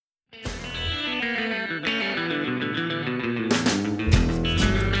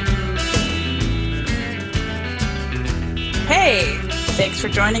Hey, thanks for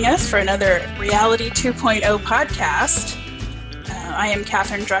joining us for another Reality 2.0 podcast. I am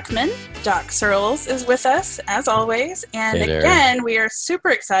Catherine Druckman. Doc Searles is with us, as always. And Hey there. again, we are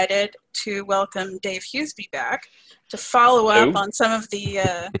super excited to welcome Dave Huseby back to follow up on some of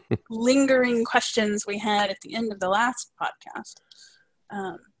the lingering questions we had at the end of the last podcast.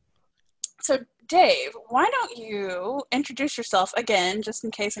 So, Dave, why don't you introduce yourself again, just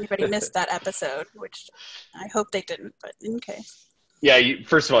in case anybody missed that episode, which I hope they didn't, but in case. Yeah,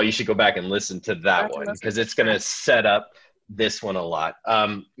 first of all, you should go back and listen to that one because it's going to set up this one a lot.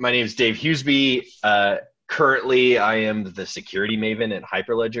 My name is Dave Huseby. Currently, I am the security maven at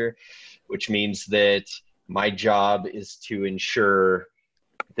Hyperledger, which means that my job is to ensure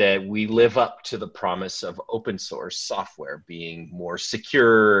that we live up to the promise of open source software being more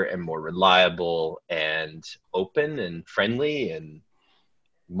secure and more reliable and open and friendly and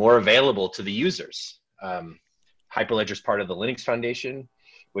more available to the users. Hyperledger is part of the Linux Foundation,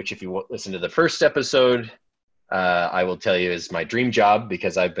 which if you listen to the first episode, I will tell you is my dream job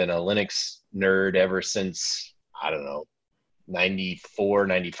because I've been a Linux nerd ever since, 94,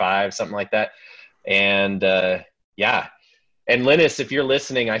 95, something like that. And yeah. And Linus, if you're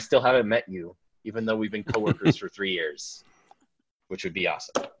listening, I still haven't met you, even though we've been coworkers for 3 years, which would be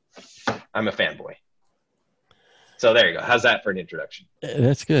awesome. I'm a fanboy. So there you go. How's that for an introduction?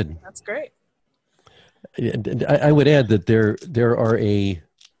 That's good. That's great. I would add that there are a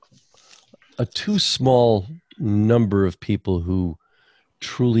too small number of people who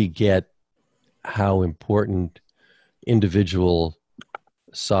truly get how important individual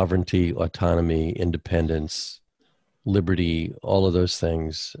sovereignty, autonomy, independence, liberty, all of those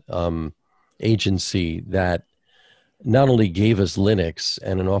things, agency that not only gave us Linux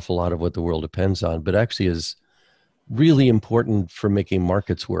and an awful lot of what the world depends on, but actually is really important for making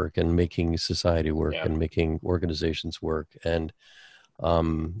markets work and making society work and making organizations work, and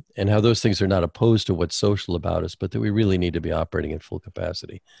how those things are not opposed to what's social about us, but that we really need to be operating at full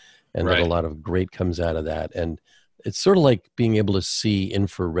capacity, and that a lot of great comes out of that. And it's sort of like being able to see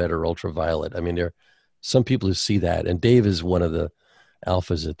infrared or ultraviolet. I mean, there are some people who see that, and Dave is one of the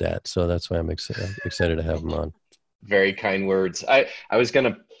alphas at that. So that's why I'm excited to have him on. Very kind words. I was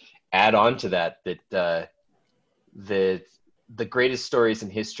going to add on to that the greatest stories in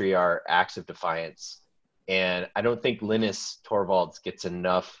history are acts of defiance. And I don't think Linus Torvalds gets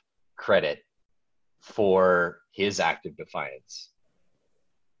enough credit for his act of defiance.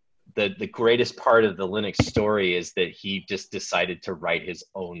 The greatest part of the Linux story is that he just decided to write his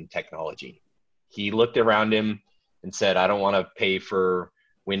own technology. He looked around him and said, I don't want to pay for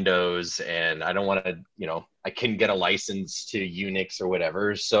Windows, and I don't want to, I couldn't get a license to Unix or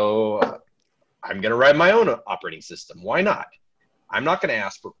whatever. So I'm going to write my own operating system. Why not? I'm not going to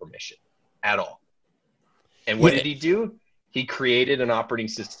ask for permission at all. And what did he do? He created an operating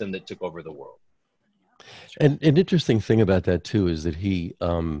system that took over the world. And an interesting thing about that too is that he,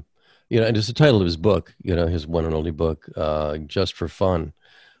 and it's the title of his book, his one and only book, Just for Fun.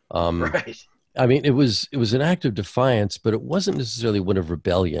 Right. I mean, it was an act of defiance, but it wasn't necessarily one of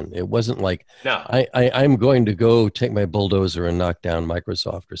rebellion. It wasn't like, no, I'm going to go take my bulldozer and knock down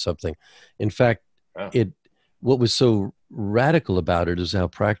Microsoft or something. In fact, what was so radical about it is how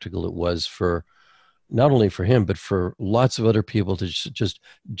practical it was for not only for him, but for lots of other people to just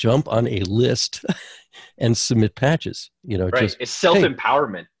jump on a list and submit patches. Right. It's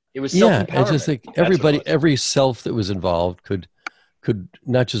self-empowerment. It was self-empowerment. Yeah, it's just like every self that was involved could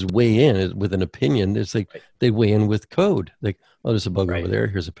not just weigh in with an opinion. It's like they weigh in with code. Like, oh, there's a bug over there.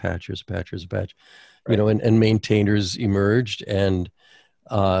 Here's a patch. Here's a patch. Here's a patch. Right. And maintainers emerged. And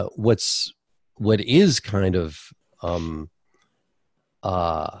what is kind of I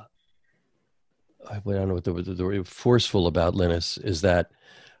don't know what the word forceful about Linus is that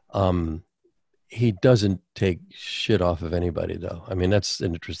he doesn't take shit off of anybody, though. I mean, that's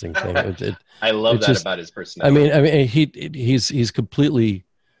an interesting thing. I love that about his personality. I mean, he's completely.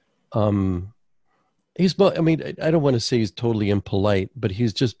 I don't want to say he's totally impolite, but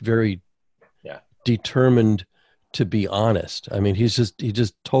he's just very determined to be honest. I mean, he's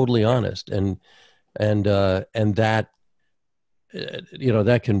just totally honest, and that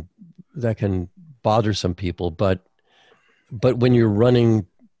that can bother some people, but when you're running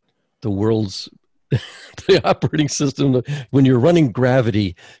the world's the operating system, when you're running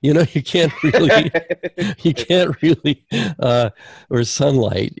Gravity, you can't really or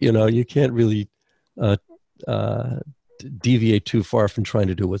Sunlight, you can't really deviate too far from trying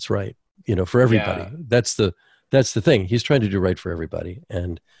to do what's right, for everybody. That's the thing. He's trying to do right for everybody,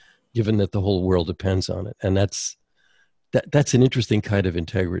 and given that the whole world depends on it, and that's an interesting kind of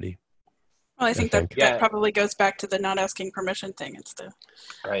integrity. Well, I think that Yeah. probably goes back to the not asking permission thing. It's the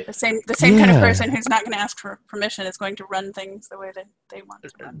same kind of person who's not going to ask for permission is going to run things the way that they want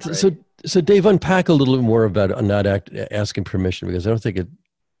to run them. So Dave, unpack a little bit more about not asking permission, because I don't think it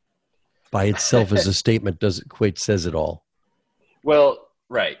by itself as a statement doesn't quite says it all. Well,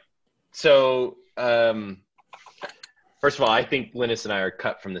 right. So first of all, I think Linus and I are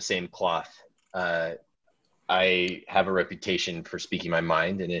cut from the same cloth. I have a reputation for speaking my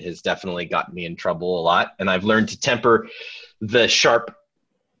mind, and it has definitely gotten me in trouble a lot. And I've learned to temper the sharp,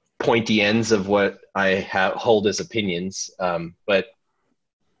 pointy ends of what I hold as opinions. But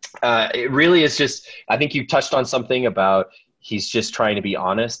it really is just, I think you touched on something about he's just trying to be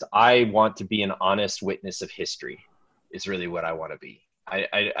honest. I want to be an honest witness of history is really what I want to be.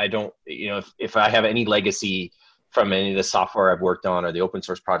 I don't, if I have any legacy from any of the software I've worked on or the open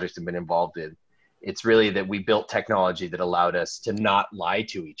source projects I've been involved in, it's really that we built technology that allowed us to not lie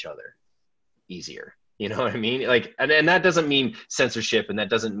to each other easier. You know what I mean? Like, and that doesn't mean censorship, and that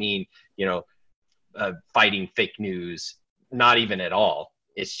doesn't mean, fighting fake news, not even at all.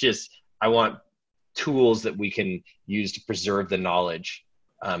 It's just, I want tools that we can use to preserve the knowledge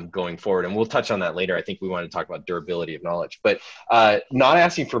going forward. And we'll touch on that later. I think we want to talk about durability of knowledge, but not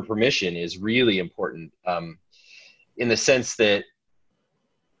asking for permission is really important in the sense that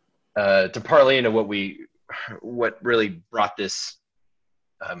to parlay into what really brought this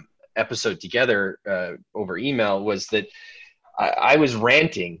episode together over email was that I was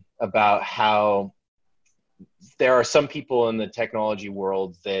ranting about how there are some people in the technology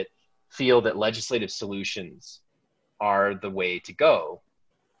world that feel that legislative solutions are the way to go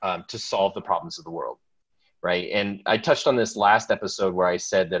to solve the problems of the world, right? And I touched on this last episode where I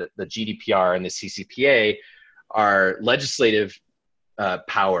said that the GDPR and the CCPA are legislative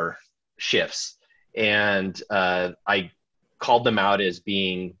power shifts. And I called them out as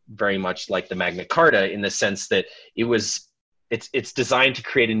being very much like the Magna Carta in the sense that it's designed to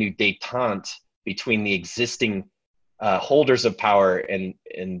create a new détente between the existing holders of power and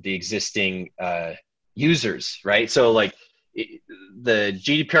the existing users, right? So like the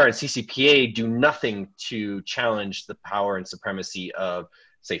GDPR and CCPA do nothing to challenge the power and supremacy of,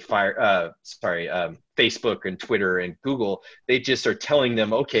 say, Facebook and Twitter and Google. They just are telling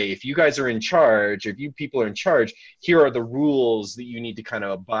them, okay, if you guys are in charge, if you people are in charge, here are the rules that you need to kind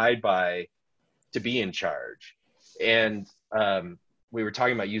of abide by to be in charge. And we were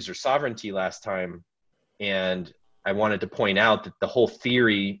talking about user sovereignty last time, and I wanted to point out that the whole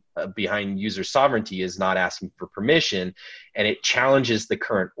theory behind user sovereignty is not asking for permission, and it challenges the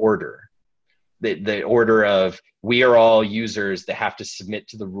current order. The order of we are all users that have to submit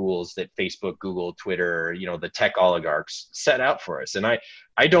to the rules that Facebook, Google, Twitter, the tech oligarchs set out for us. And I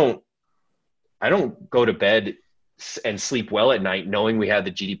don't go to bed and sleep well at night knowing we have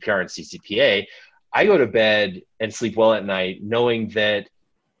the GDPR and CCPA. I go to bed and sleep well at night knowing that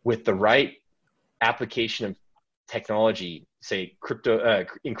with the right application of technology, say crypto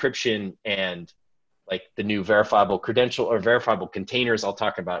encryption and like the new verifiable credential or verifiable containers. I'll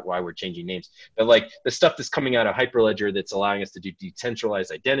talk about why we're changing names, but like the stuff that's coming out of Hyperledger that's allowing us to do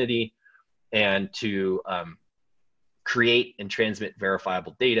decentralized identity and to create and transmit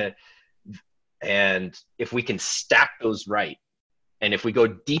verifiable data. And if we can stack those right, and if we go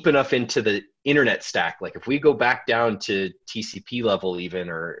deep enough into the internet stack, like if we go back down to TCP level even,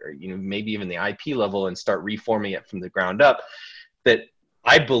 or maybe even the IP level and start reforming it from the ground up, that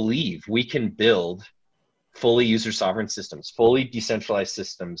I believe we can build fully user sovereign systems, fully decentralized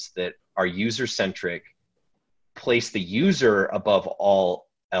systems that are user centric, place the user above all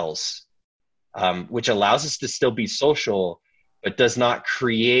else, which allows us to still be social, but does not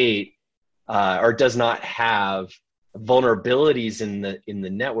create or does not have vulnerabilities in the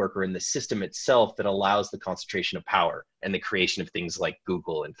network or in the system itself that allows the concentration of power and the creation of things like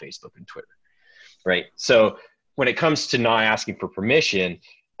Google and Facebook and Twitter, right? So when it comes to not asking for permission,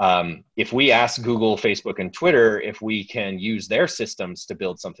 if we ask Google, Facebook, and Twitter if we can use their systems to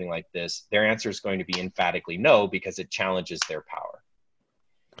build something like this, their answer is going to be emphatically no, because it challenges their power.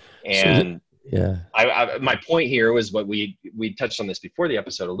 And my point here was what we touched on this before the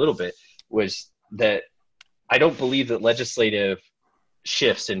episode a little bit, was that I don't believe that legislative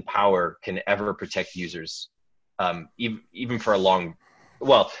shifts in power can ever protect users, even for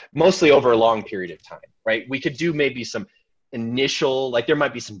mostly over a long period of time, right? We could do maybe some initial, like there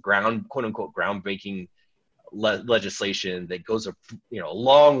might be some quote unquote groundbreaking legislation that goes a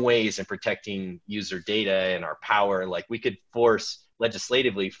long ways in protecting user data and our power. Like we could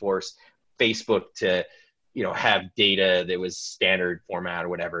legislatively force Facebook to have data that was standard format or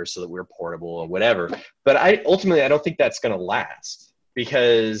whatever, so that we're portable and whatever. But ultimately I don't think that's going to last,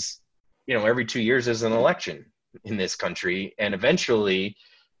 because every 2 years is an election in this country. And eventually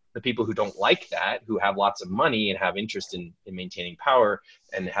the people who don't like that, who have lots of money and have interest in maintaining power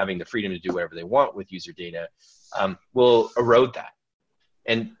and having the freedom to do whatever they want with user data, will erode that.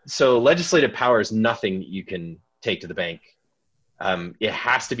 And so legislative power is nothing that you can take to the bank. It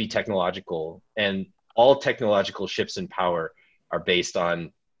has to be technological, and all technological shifts in power are based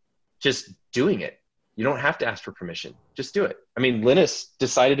on just doing it. You don't have to ask for permission. Just do it. I mean, Linus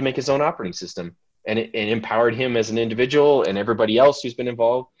decided to make his own operating system, and it empowered him as an individual and everybody else who's been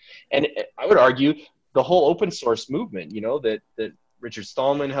involved. And I would argue the whole open source movement, that Richard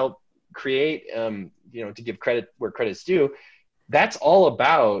Stallman helped create, to give credit where credit's due, that's all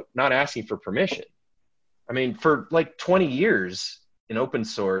about not asking for permission. I mean, for like 20 years in open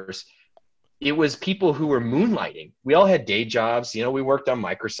source, it was people who were moonlighting. We all had day jobs. We worked on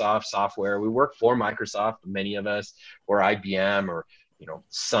Microsoft software. We worked for Microsoft, many of us, or IBM, or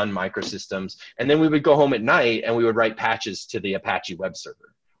Sun Microsystems. And then we would go home at night and we would write patches to the Apache web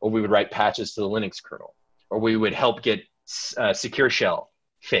server, or we would write patches to the Linux kernel, or we would help get Secure Shell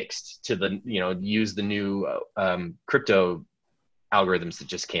fixed to use the new crypto algorithms that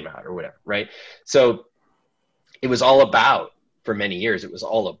just came out or whatever, right? So it was all about, for many years, it was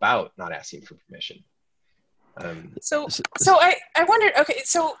all about not asking for permission. So I wondered, okay,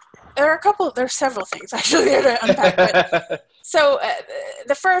 so there's several things actually there to unpack. But, so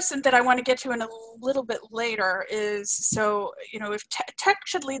the first that I want to get to in a little bit later is, if tech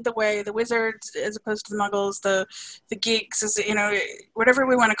should lead the way, the wizards as opposed to the muggles, the geeks, whatever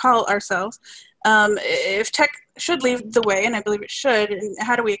we want to call ourselves, if tech should lead the way, and I believe it should, and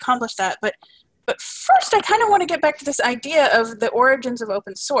how do we accomplish that? But first, I kind of want to get back to this idea of the origins of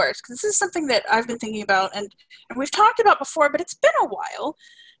open source, because this is something that I've been thinking about, and we've talked about before, but it's been a while.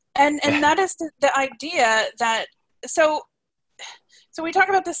 And that is the idea that, so we talk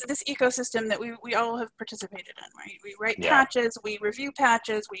about this ecosystem that we all have participated in, right? We write patches, we review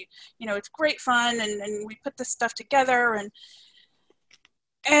patches, it's great fun, and we put this stuff together, and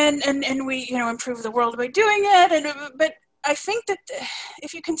we, improve the world by doing it, but I think that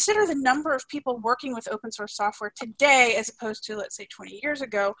if you consider the number of people working with open source software today as opposed to, let's say, 20 years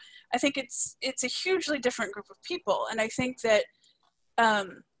ago, I think it's a hugely different group of people. And I think that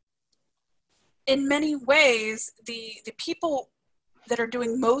in many ways, the people that are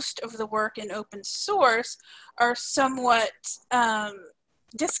doing most of the work in open source are somewhat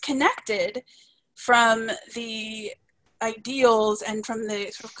disconnected from the ideals and from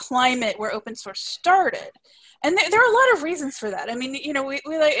the sort of climate where open source started. And there are a lot of reasons for that. I mean,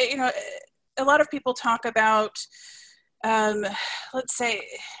 we like, a lot of people talk about, let's say,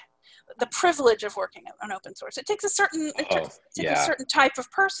 the privilege of working on open source. It takes a certain type of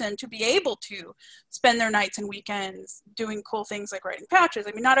person to be able to spend their nights and weekends doing cool things like writing patches.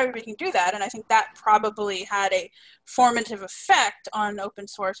 I mean, not everybody can do that, and I think that probably had a formative effect on open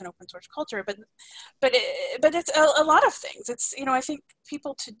source and open source culture. But it's a lot of things. It's I think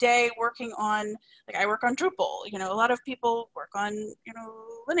people today working on, like, I work on Drupal. A lot of people work on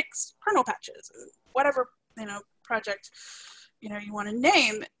Linux kernel patches, whatever project you want to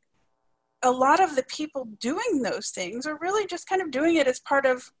name. A lot of the people doing those things are really just kind of doing it as part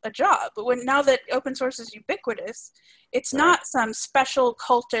of a job. But now that open source is ubiquitous, it's not some special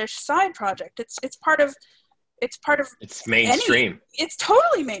cultish side project. It's part of it's mainstream. It's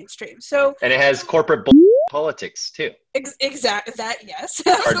totally mainstream. So, and it has corporate politics too. Exactly that. Yes.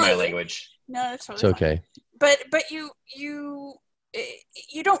 Pardon my language. No, it's totally it's okay. Fine. But you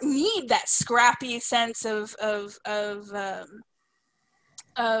don't need that scrappy sense of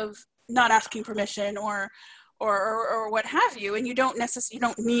not asking permission or what have you, and you don't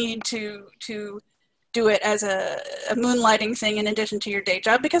need to do it as a moonlighting thing in addition to your day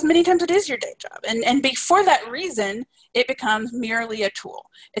job, because many times it is your day job, and for that reason it becomes merely a tool.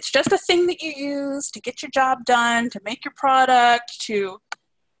 It's just a thing that you use to get your job done, to make your product, to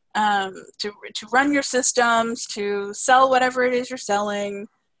run your systems, to sell whatever it is you're selling,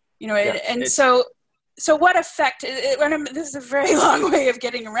 So what effect, this is a very long way of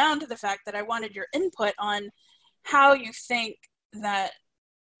getting around to the fact that I wanted your input on how you think that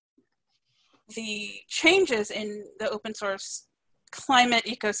the changes in the open source climate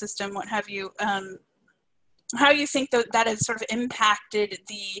ecosystem, what have you, how you think that has sort of impacted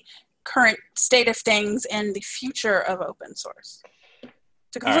the current state of things and the future of open source.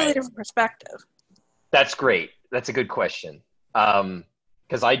 It's a completely different perspective. That's great. That's a good question.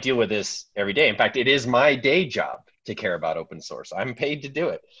 Because I deal with this every day. In fact, it is my day job to care about open source. I'm paid to do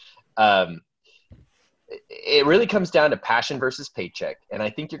it. It really comes down to passion versus paycheck. And I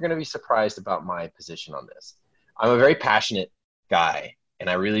think you're going to be surprised about my position on this. I'm a very passionate guy. And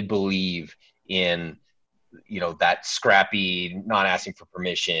I really believe in, that scrappy, not asking for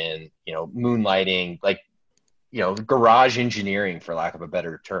permission, moonlighting, like, garage engineering, for lack of a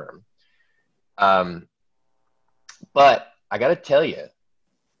better term. But I got to tell you,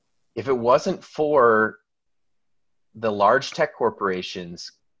 if it wasn't for the large tech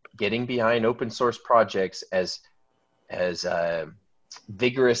corporations getting behind open source projects as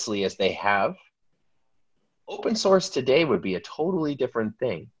vigorously as they have, open source today would be a totally different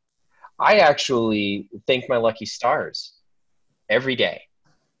thing. I actually thank my lucky stars every day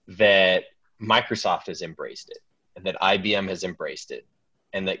that Microsoft has embraced it, and that IBM has embraced it,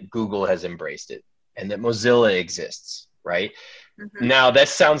 and that Google has embraced it, and that Mozilla exists, right? Mm-hmm. Now, that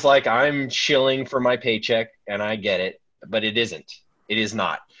sounds like I'm shilling for my paycheck, and I get it, but it isn't. It is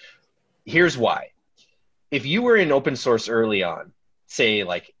not. Here's why. If you were in open source early on, say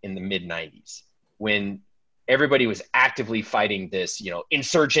like in the mid-90s, when everybody was actively fighting this,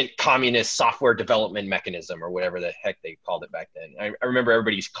 insurgent communist software development mechanism, or whatever the heck they called it back then. I remember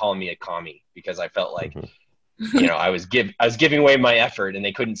everybody used to call me a commie because I felt like, I was giving away my effort and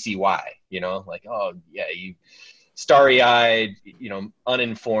they couldn't see why, like, oh yeah, you starry-eyed,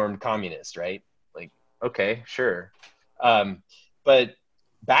 uninformed communist, right? Like, okay, sure. But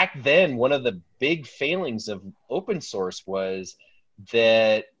back then, one of the big failings of open source was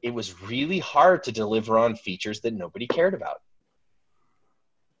that it was really hard to deliver on features that nobody cared about.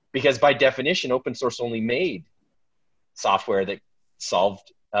 Because by definition, open source only made software that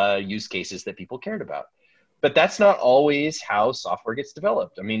solved use cases that people cared about. But that's not always how software gets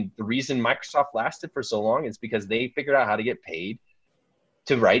developed. I mean, the reason Microsoft lasted for so long is because they figured out how to get paid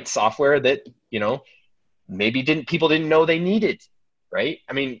to write software that, maybe people didn't know they needed. Right?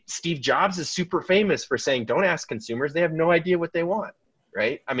 I mean, Steve Jobs is super famous for saying, don't ask consumers. They have no idea what they want.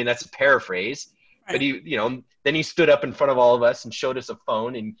 Right? I mean, that's a paraphrase. Right. But then he stood up in front of all of us and showed us a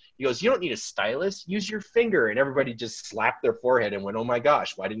phone and he goes, you don't need a stylus, use your finger. And everybody just slapped their forehead and went, oh my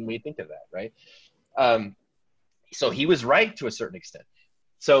gosh, why didn't we think of that? Right? So he was right to a certain extent.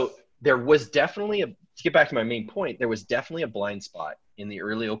 So there was definitely to get back to my main point, there was definitely a blind spot in the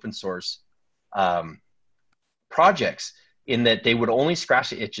early open source projects, in that they would only scratch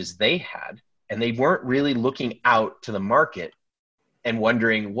the itches they had, and they weren't really looking out to the market and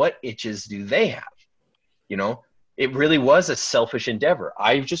wondering, what itches do they have? It really was a selfish endeavor.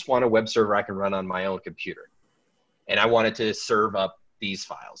 I just want a web server I can run on my own computer, and I wanted to serve up these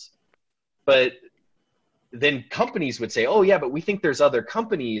files. But then companies would say, oh yeah, but we think there's other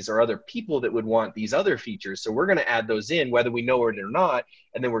companies or other people that would want these other features, so we're going to add those in whether we know it or not,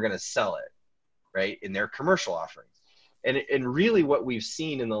 and then we're going to sell it, right, in their commercial offerings. And really what we've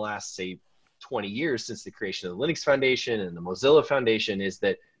seen in the last, say, 20 years since the creation of the Linux Foundation and the Mozilla Foundation is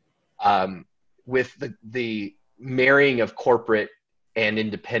that with the marrying of corporate and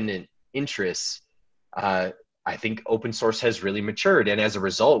independent interests, I think open source has really matured. And as a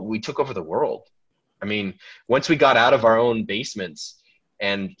result, we took over the world. I mean, once we got out of our own basements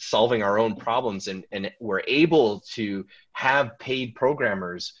and solving our own problems and were able to have paid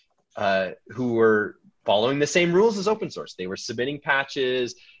programmers who were following the same rules as open source. They were submitting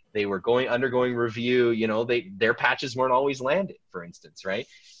patches. They were undergoing review. Their patches weren't always landed, for instance, right?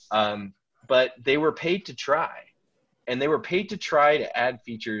 But they were paid to try, and they were paid to try to add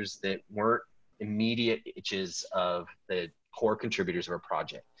features that weren't immediate itches of the core contributors of our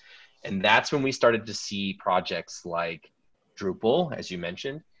project. And that's when we started to see projects like Drupal, as you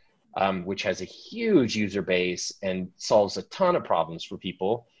mentioned, which has a huge user base and solves a ton of problems for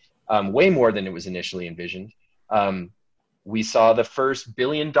people. Way more than it was initially envisioned. We saw the first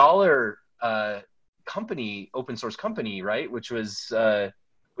billion-dollar company, open source company, right? Which was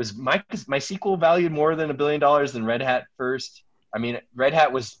MySQL valued more than $1 billion than Red Hat first. I mean, Red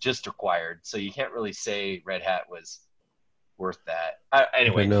Hat was just acquired, so you can't really say Red Hat was worth that.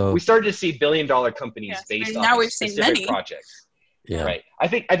 Anyway, we started to see billion-dollar companies based on specific projects. Yeah. Right. I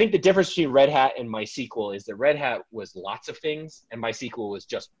think the difference between Red Hat and MySQL is that Red Hat was lots of things and MySQL was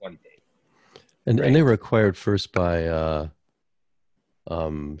just one thing. And they were acquired first by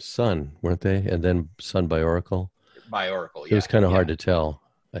Sun, weren't they? And then Sun by Oracle. By Oracle, yeah. It was kind of hard to tell,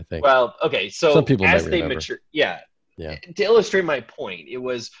 I think. Well, okay, so some people as might they remember. mature, to illustrate my point,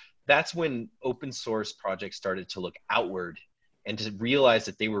 that's when open source projects started to look outward and to realize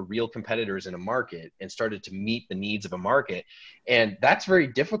that they were real competitors in a market and started to meet the needs of a market. And that's very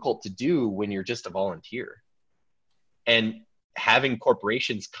difficult to do when you're just a volunteer. And having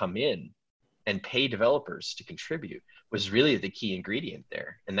corporations come in and pay developers to contribute was really the key ingredient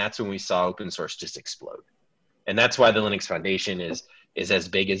there. And that's when we saw open source just explode. And that's why the Linux Foundation is as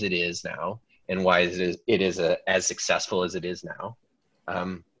big as it is now, and why it is as successful as it is now.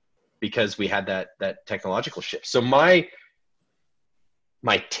 because we had that technological shift. So my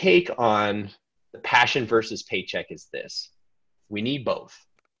take on the passion versus paycheck is this: we need both.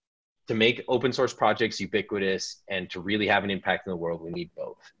 To make open source projects ubiquitous and to really have an impact in the world, we need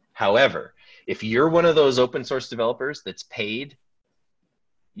both. However, if you're one of those open source developers that's paid,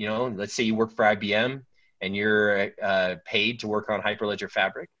 let's say you work for IBM and you're paid to work on Hyperledger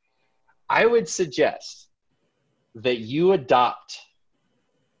Fabric, I would suggest that you adopt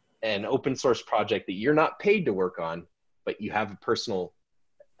an open source project that you're not paid to work on, but you have a personal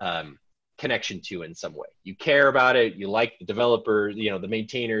connection to in some way. You care about it, you like the developer, the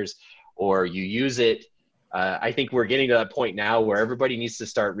maintainers, or you use it. I think we're getting to that point now where everybody needs to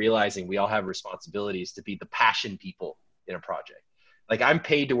start realizing we all have responsibilities to be the passion people in a project. Like, I'm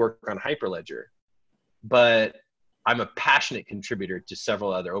paid to work on Hyperledger, but I'm a passionate contributor to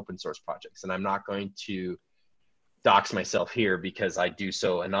several other open source projects, and I'm not going to dox myself here because I do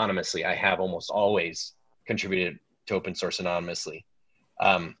so anonymously. I have almost always contributed to open source anonymously.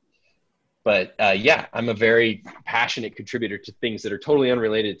 But I'm a very passionate contributor to things that are totally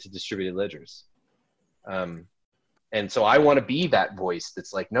unrelated to distributed ledgers. And so I want to be that voice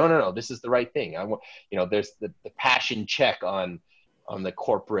that's like, no, this is the right thing. I want, there's the passion check on the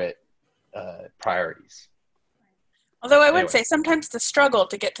corporate priorities. Although I would say sometimes the struggle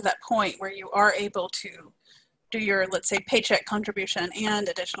to get to that point where you are able to do your, let's say, paycheck contribution and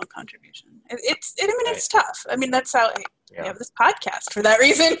additional contribution. It's tough. I mean, that's how we have this podcast for that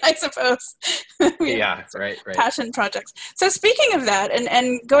reason, I suppose. Right. Passion projects. So speaking of that,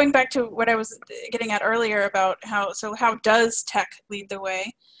 and going back to what I was getting at earlier about how does tech lead the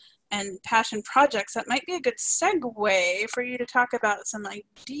way and passion projects, that might be a good segue for you to talk about some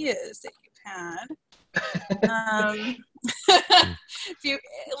ideas that you've had.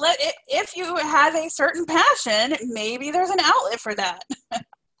 If you have a certain passion, maybe there's an outlet for that.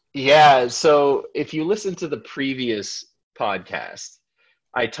 Yeah. So if you listen to the previous podcast,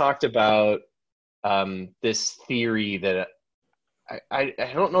 I talked about this theory that I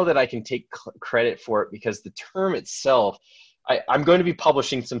don't know that I can take credit for it, because the term itself, I'm going to be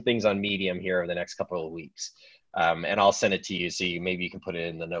publishing some things on Medium here over the next couple of weeks, and I'll send it to you so maybe you can put it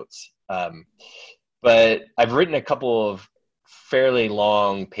in the notes. But I've written a couple of fairly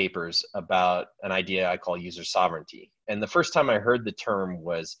long papers about an idea I call user sovereignty. And the first time I heard the term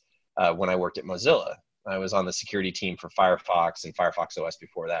was when I worked at Mozilla. I was on the security team for Firefox and Firefox OS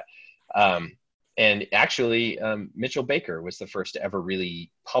before that. And actually, Mitchell Baker was the first to ever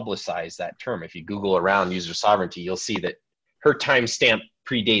really publicize that term. If you Google around user sovereignty, you'll see that her timestamp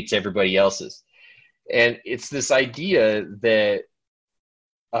predates everybody else's. And it's this idea that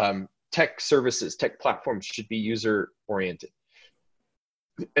tech services, tech platforms should be user-oriented.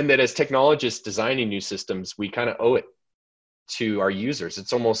 And that as technologists designing new systems, we kind of owe it to our users.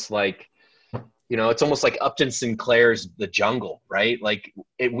 It's almost like, Upton Sinclair's The Jungle, right? Like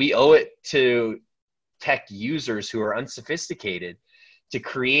we owe it to tech users who are unsophisticated to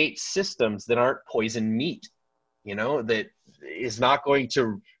create systems that aren't poison meat, that is not going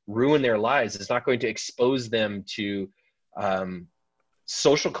to ruin their lives. It's not going to expose them to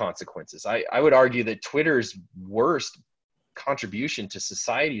social consequences. I would argue that Twitter's worst contribution to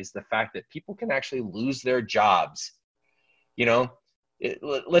society is the fact that people can actually lose their jobs.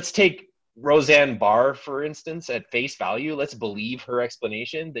 Let's take Roseanne Barr, for instance, at face value. Let's believe her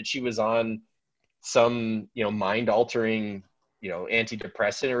explanation that she was on some, mind-altering,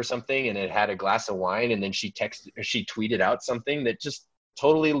 antidepressant or something, and it had a glass of wine, and then she tweeted out something that just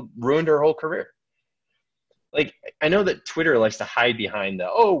totally ruined her whole career. Like, I know that Twitter likes to hide behind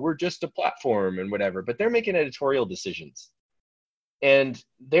we're just a platform and whatever, but they're making editorial decisions. And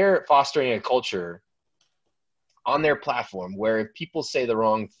they're fostering a culture on their platform where if people say the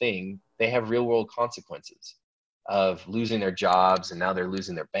wrong thing, they have real world consequences of losing their jobs, and now they're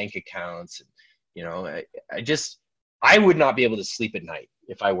losing their bank accounts. And, I would not be able to sleep at night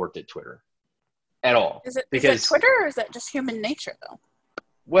if I worked at Twitter at all. Is it Twitter, or is that just human nature though?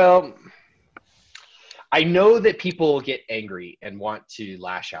 Well, I know that people get angry and want to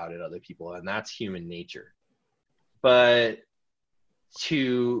lash out at other people, and that's human nature. But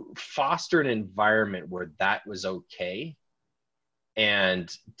to foster an environment where that was okay,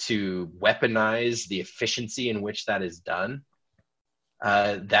 and to weaponize the efficiency in which that is done,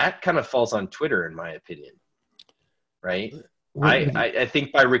 that kind of falls on Twitter, in my opinion. Right? I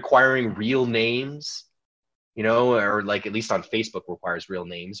think by requiring real names, or like at least on Facebook requires real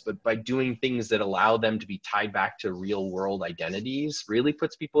names, but by doing things that allow them to be tied back to real world identities really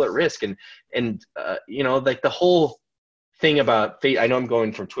puts people at risk. And like the whole thing about, I know I'm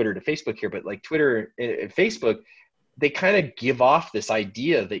going from Twitter to Facebook here, but like Twitter and Facebook, they kind of give off this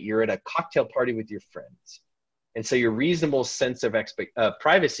idea that you're at a cocktail party with your friends. And so your reasonable sense of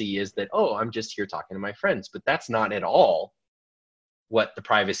privacy is that, oh, I'm just here talking to my friends. But that's not at all what the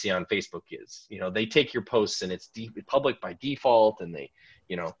privacy on Facebook is. You know, they take your posts and it's public by default, and they,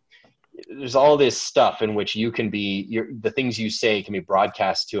 you know, there's all this stuff in which you can be, the things you say can be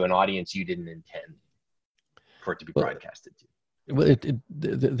broadcast to an audience you didn't intend for it to be broadcasted to. Well,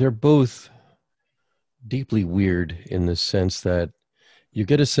 they're both deeply weird in the sense that you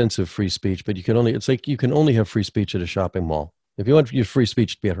get a sense of free speech, but it's like you can only have free speech at a shopping mall. If you want your free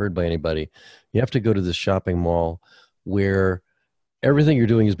speech to be heard by anybody, you have to go to this shopping mall where everything you're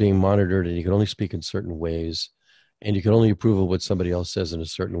doing is being monitored, and you can only speak in certain ways, and you can only approve of what somebody else says in a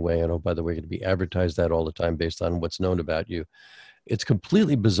certain way. And oh, by the way, you're going to be advertised that all the time based on what's known about you. It's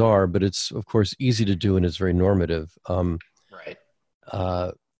completely bizarre, but it's of course easy to do, and it's very normative. Right.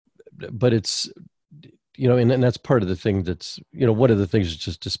 But it's, you know, and that's part of the thing that's, you know, one of the things that's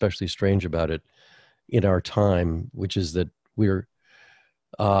just especially strange about it in our time, which is that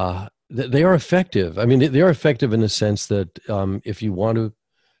they are effective. I mean, they are effective in the sense that if you want to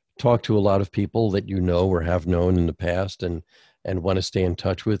talk to a lot of people that you know or have known in the past and want to stay in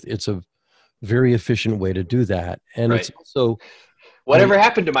touch with, it's a very efficient way to do that. And right. It's also... Whatever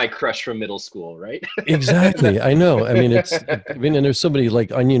happened to my crush from middle school, right? Exactly. I know. I mean, and there's so many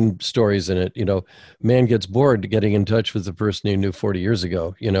like onion stories in it, you know, man gets bored getting in touch with the person he knew 40 years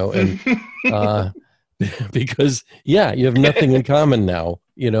ago, you know, and because, yeah, you have nothing in common now,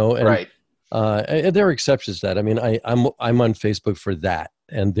 you know, and right. There are exceptions to that. I mean, I'm on Facebook for that,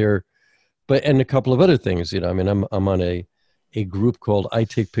 and and a couple of other things, you know, I mean, I'm on a group called I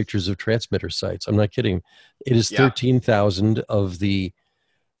Take Pictures of Transmitter Sites. I'm not kidding. It is 13,000 of the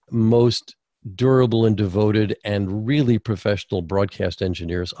most durable and devoted and really professional broadcast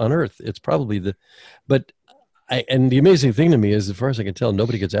engineers on earth. It's probably and the amazing thing to me is, as far as I can tell,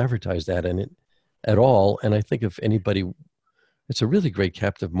 nobody gets advertised that in it at all. And I think if anybody, it's a really great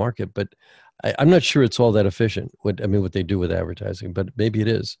captive market, but I'm not sure it's all that efficient. What they do with advertising, but maybe it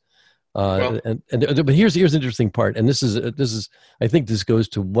is. But here's the interesting part, and this is I think this goes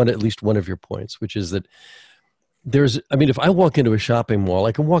to at least one of your points, which is that if I walk into a shopping mall,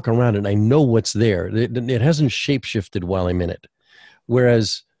 I can walk around and I know what's there. It hasn't shapeshifted while I'm in it,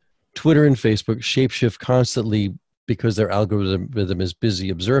 whereas Twitter and Facebook shapeshift constantly because their algorithm is busy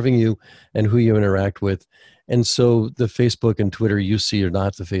observing you and who you interact with, and so the Facebook and Twitter you see are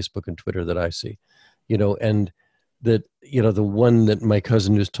not the Facebook and Twitter that I see, you know, and that, you know, the one that my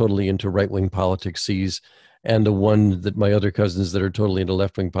cousin who's totally into right-wing politics sees and the one that my other cousins that are totally into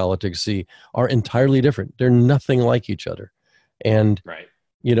left-wing politics see are entirely different. They're nothing like each other. And, right.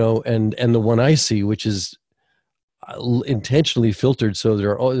 You know, and the one I see, which is intentionally filtered so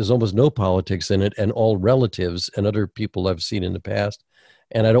there's almost no politics in it and all relatives and other people I've seen in the past.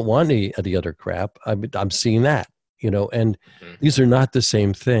 And I don't want any of the other crap. I'm seeing that, you know, and these are not the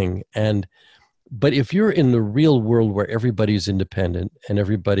same thing. But if you're in the real world where everybody's independent and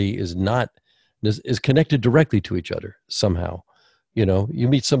everybody is connected directly to each other somehow, you know, you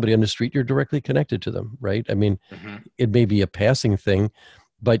meet somebody on the street, you're directly connected to them, right? I mean, It may be a passing thing,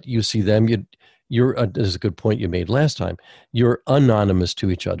 but you see them, this is a good point you made last time. You're anonymous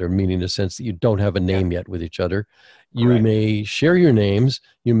to each other, meaning in the sense that you don't have a name yet with each other. You may share your names.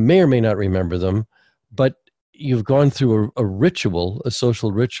 You may or may not remember them, but you've gone through a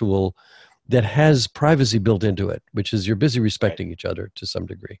social ritual that has privacy built into it, which is you're busy respecting each other to some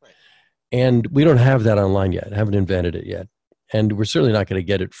degree. Right. And we don't have that online yet, haven't invented it yet. And we're certainly not going to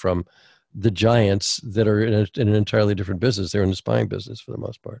get it from the giants that are in an entirely different business. They're in the spying business for the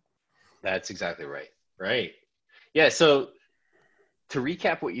most part. That's exactly right. Right. Yeah. So to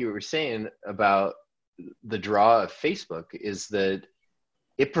recap what you were saying about the draw of Facebook is that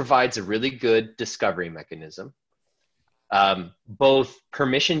it provides a really good discovery mechanism. Both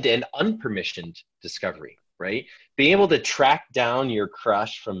permissioned and unpermissioned discovery, right? Being able to track down your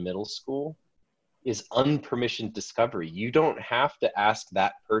crush from middle school is unpermissioned discovery. You don't have to ask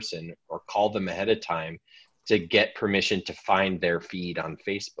that person or call them ahead of time to get permission to find their feed on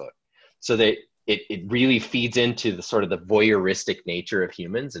Facebook. So that it really feeds into the sort of the voyeuristic nature of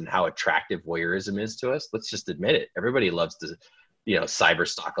humans and how attractive voyeurism is to us. Let's just admit it. Everybody loves to, you know, cyber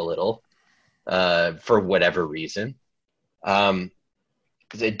stalk a little for whatever reason.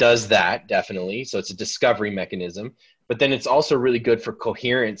 It does that, definitely. So it's a discovery mechanism, but then it's also really good for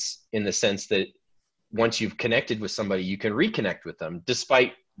coherence in the sense that once you've connected with somebody, you can reconnect with them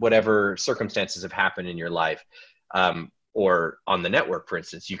despite whatever circumstances have happened in your life. Or on the network, for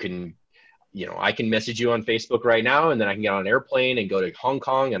instance, you can, you know, I can message you on Facebook right now, and then I can get on an airplane and go to Hong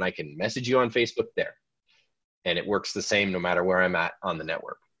Kong and I can message you on Facebook there. and it works the same no matter where I'm at on the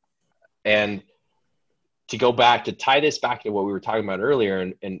network. And to go back, to tie this back to what we were talking about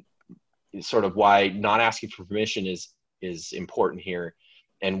earlier, and sort of why not asking for permission is important here,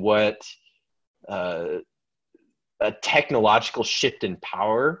 and what a technological shift in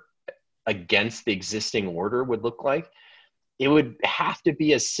power against the existing order would look like. It would have to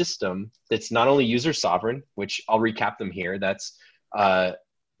be a system that's not only user sovereign, which I'll recap them here. That's fully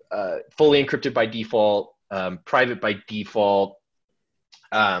encrypted by default, private by default,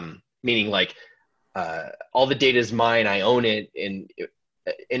 meaning like all the data is mine, I own it, and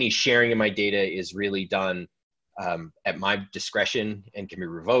any sharing of my data is really done at my discretion and can be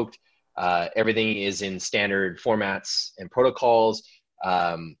revoked. Everything is in standard formats and protocols.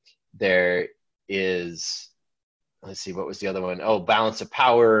 There is, let's see, what was the other one? Oh, balance of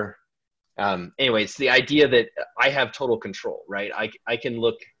power. Anyway, it's the idea that I have total control, right? I can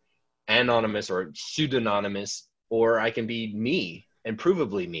look anonymous or pseudonymous, or I can be me and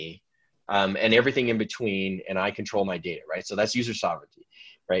provably me, and everything in between, and I control my data, right? So that's user sovereignty,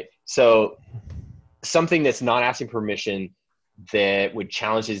 right? So something that's not asking permission that would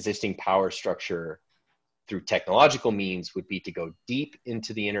challenge the existing power structure through technological means would be to go deep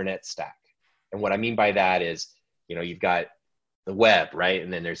into the internet stack. And what I mean by that is, you've got the web, right?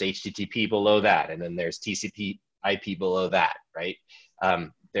 And then there's HTTP below that. And then there's TCP IP below that, right?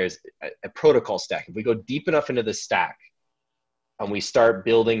 There's a protocol stack. If we go deep enough into the stack and we start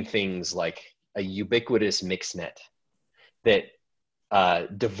building things like a ubiquitous mixnet that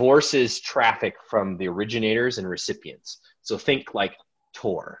divorces traffic from the originators and recipients. So think like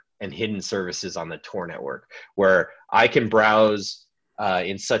Tor and hidden services on the Tor network, where I can browse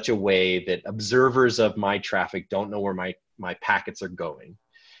in such a way that observers of my traffic don't know where my packets are going.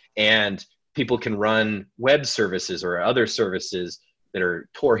 And people can run web services or other services that are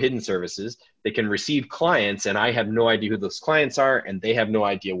Tor hidden services. They can receive clients, and I have no idea who those clients are, and they have no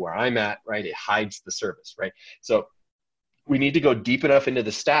idea where I'm at, right? It hides the service, right? So we need to go deep enough into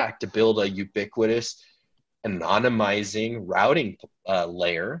the stack to build a ubiquitous anonymizing routing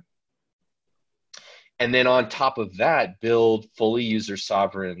layer. And then on top of that, build fully user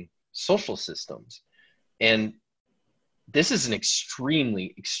sovereign social systems. And this is an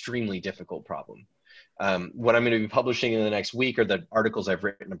extremely, extremely difficult problem. What I'm going to be publishing in the next week are the articles I've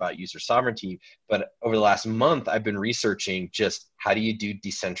written about user sovereignty. But over the last month, I've been researching just how do you do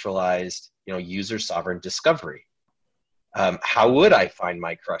decentralized, user sovereign discovery? How would I find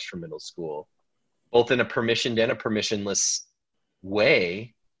my crush from middle school, both in a permissioned and a permissionless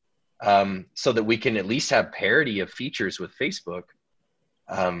way, so that we can at least have parity of features with Facebook,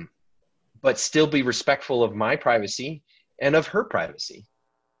 but still be respectful of my privacy and of her privacy.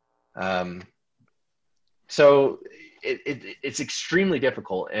 So it's extremely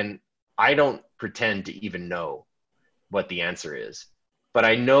difficult, and I don't pretend to even know what the answer is, but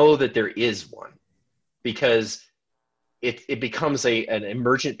I know that there is one, because it becomes an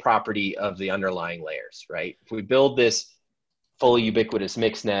emergent property of the underlying layers, right? If we build this fully ubiquitous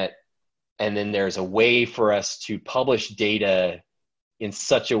mixnet, and then there's a way for us to publish data in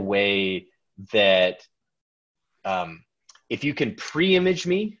such a way that if you can pre-image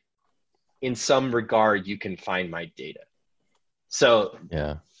me in some regard, you can find my data. So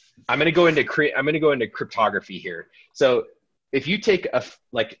yeah, I'm going to go into cryptography here. So if you take a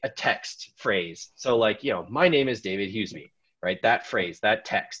text phrase, so like, my name is David Hughesby, right? That phrase, that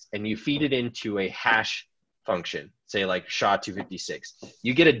text, and you feed it into a hash function, say like SHA-256,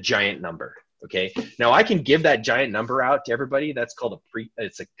 you get a giant number. Okay. Now I can give that giant number out to everybody. That's called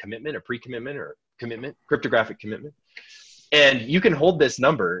it's a commitment, a pre-commitment, or commitment, cryptographic commitment. And you can hold this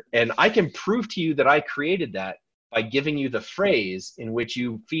number, and I can prove to you that I created that by giving you the phrase in which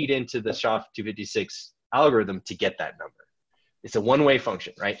you feed into the SHA-256 algorithm to get that number. It's a one-way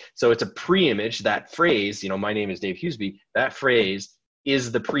function, right? So it's a pre-image. That phrase, my name is Dave Hughesby, that phrase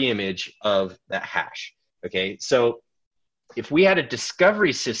is the pre-image of that hash. Okay, so if we had a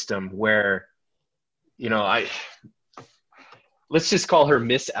discovery system where, let's just call her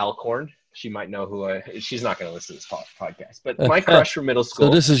Miss Alcorn. She might know she's not going to listen to this podcast, but my crush from middle school.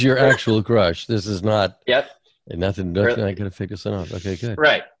 So this is your actual crush. This is not. Yep. Nothing. I got to figure something out. Okay, good.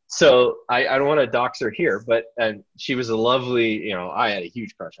 Right. So I don't want to dox her here, but she was a lovely, I had a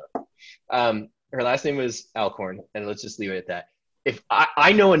huge crush on her. Her last name was Alcorn, and let's just leave it at that. If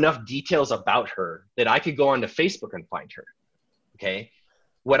I know enough details about her that I could go onto Facebook and find her. Okay.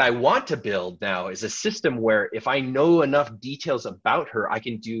 What I want to build now is a system where if I know enough details about her, I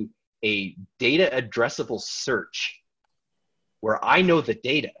can do a data addressable search where I know the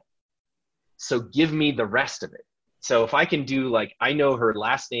data. So give me the rest of it. So if I can do I know her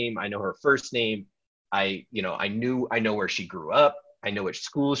last name, I know her first name, I know where she grew up. I know which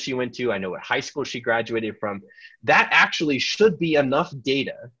schools she went to. I know what high school she graduated from. That actually should be enough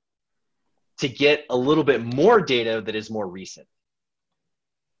data to get a little bit more data that is more recent.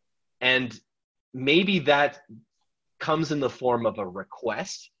 And maybe that comes in the form of a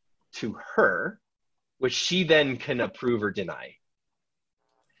request to her, which she then can approve or deny.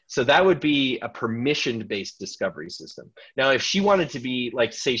 So that would be a permission-based discovery system. Now, if she wanted to be,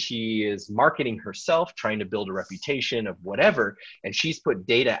 like, say she is marketing herself, trying to build a reputation of whatever, and she's put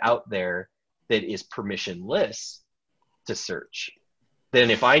data out there that is permissionless to search, then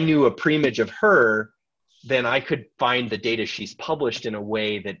if I knew a preimage of her, then I could find the data she's published in a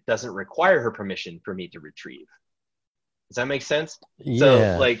way that doesn't require her permission for me to retrieve. Does that make sense? Yeah.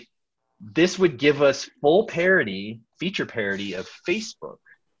 So, like, this would give us full parity, feature parity of Facebook,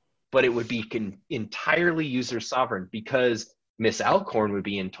 but it would be entirely user sovereign, because Miss Alcorn would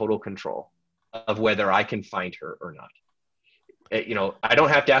be in total control of whether I can find her or not. You know, I don't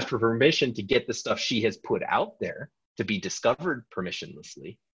have to ask for permission to get the stuff she has put out there to be discovered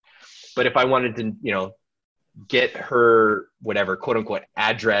permissionlessly. But if I wanted to, you know, get her whatever quote unquote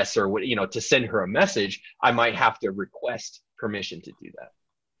address or what, you know, to send her a message, I might have to request permission to do that.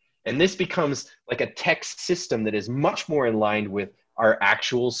 And this becomes like a text system that is much more in line with our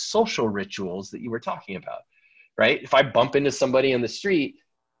actual social rituals that you were talking about, right? If I bump into somebody on the street,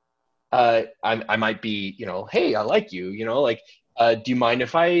 I might be, you know, hey, I like you, you know, like, do you mind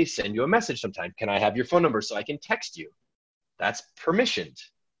if I send you a message sometime? Can I have your phone number so I can text you? That's permissioned,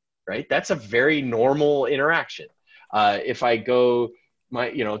 right? That's a very normal interaction. If I go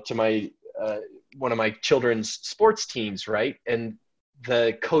to my one of my children's sports teams, right? And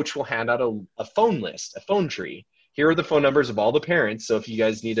the coach will hand out a phone list, a phone tree. Here are the phone numbers of all the parents. So if you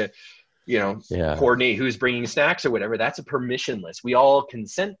guys need to, you know, coordinate who's bringing snacks or whatever, that's a permission list. We all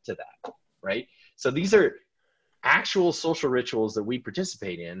consent to that, right? So these are actual social rituals that we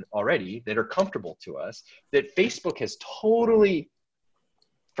participate in already that are comfortable to us, that Facebook has totally,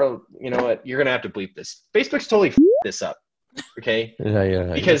 you know what, you're going to have to bleep this. Facebook's totally this up, okay?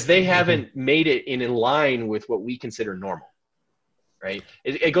 Because they haven't made it in line with what we consider normal. Right.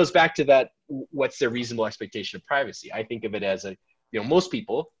 It goes back to that. What's their reasonable expectation of privacy? I think of it as most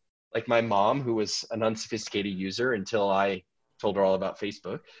people, like my mom, who was an unsophisticated user until I told her all about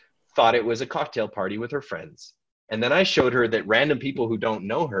Facebook, thought it was a cocktail party with her friends. And then I showed her that random people who don't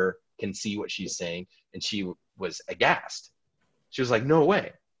know her can see what she's saying. And she was aghast. She was like, no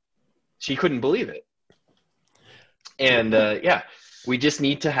way. She couldn't believe it. And we just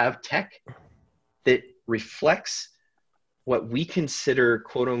need to have tech that reflects what we consider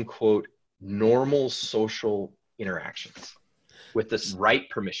quote unquote normal social interactions with this right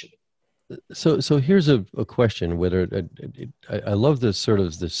permission. So here's a question, whether I love this sort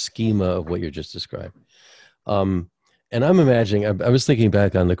of the schema of what you just described. And I'm imagining, I was thinking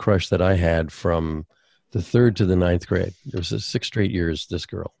back on the crush that I had from the 3rd to the 9th grade. There was 6 straight years, this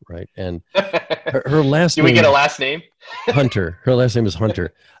girl, right? And her last name. Do we get a last name? Hunter. Her last name is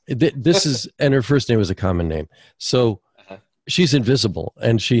Hunter. This is, and her first name was a common name. So she's invisible,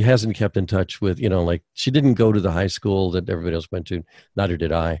 and she hasn't kept in touch with, you know, like, she didn't go to the high school that everybody else went to. Neither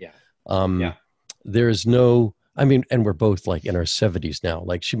did I. There's no, I mean, and we're both like in our 70s now,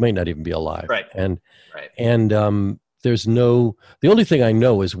 like she might not even be alive. Right. And there's no, the only thing I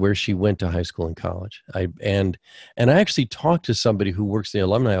know is where she went to high school and college. And I actually talked to somebody who works in the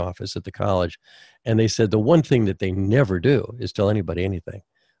alumni office at the college, and they said the one thing that they never do is tell anybody anything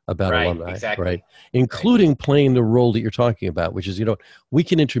about alumni, right? Including playing the role that you're talking about, which is, you know, we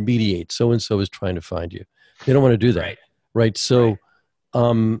can intermediate. So-and-so is trying to find you. They don't want to do that. Right. So,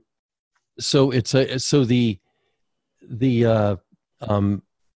 so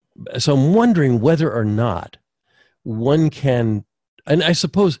I'm wondering whether or not one can, and I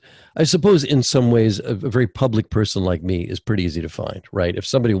suppose in some ways a very public person like me is pretty easy to find, right? If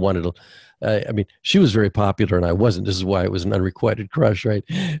somebody wanted to, I mean, she was very popular and I wasn't. This is why it was an unrequited crush, right?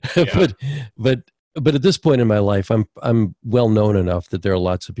 Yeah. but at this point in my life, I'm well known enough that there are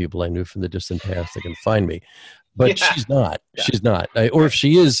lots of people I knew from the distant past that can find me. But she's not. Yeah. She's not. Or if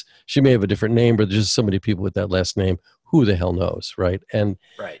she is, she may have a different name. But there's just so many people with that last name. Who the hell knows, right? And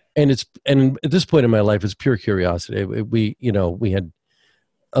at this point in my life, it's pure curiosity. We had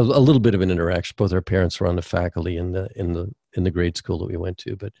a little bit of an interaction. Both our parents were on the faculty in the grade school that we went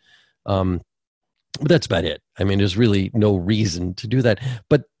to, but that's about it. I mean, there's really no reason to do that.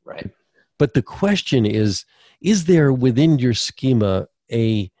 But the question is there within your schema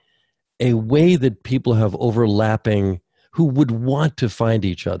a way that people have overlapping who would want to find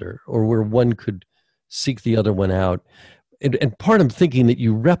each other, or where one could seek the other one out? and part I'm thinking that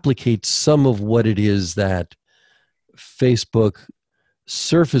you replicate some of what it is that Facebook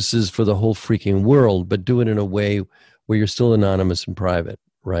surfaces for the whole freaking world, but do it in a way where you're still anonymous and private,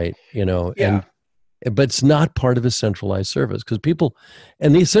 right? Yeah. But it's not part of a centralized service, because people,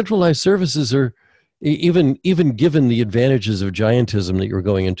 and these centralized services are, even given the advantages of giantism that you were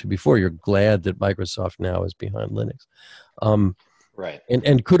going into before, you're glad that Microsoft now is behind Linux. Right.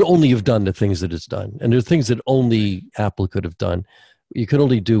 And could only have done the things that it's done. And there are things that only Apple could have done. You could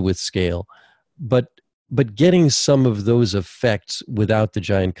only do with scale. But getting some of those effects without the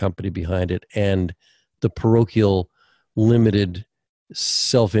giant company behind it and the parochial, limited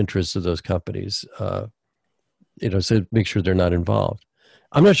self-interest of those companies, so make sure they're not involved.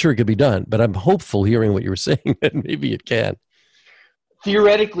 I'm not sure it could be done, but I'm hopeful, hearing what you were saying, that maybe it can.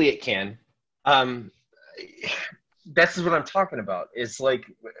 Theoretically, it can. That's what I'm talking about. It's like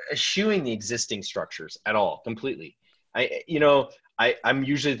eschewing the existing structures at all, completely. I'm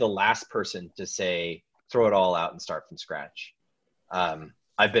usually the last person to say, throw it all out and start from scratch.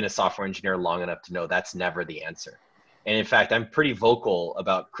 I've been a software engineer long enough to know that's never the answer. And in fact, I'm pretty vocal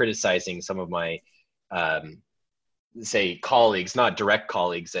about criticizing some of my, say, colleagues, not direct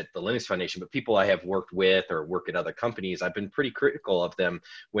colleagues at the Linux Foundation, but people I have worked with or work at other companies. I've been pretty critical of them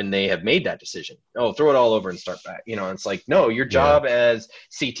when they have made that decision. Oh, throw it all over and start back. It's like, no, your job as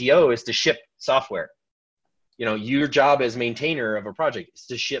CTO is to ship software. Your job as maintainer of a project is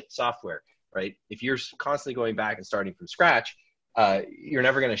to ship software, right? If you're constantly going back and starting from scratch, you're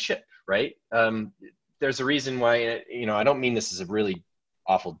never going to ship, right? There's a reason why, I don't mean this is a really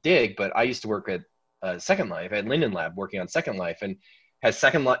awful dig, but I used to work at Second Life at Linden Lab, working on Second Life. And has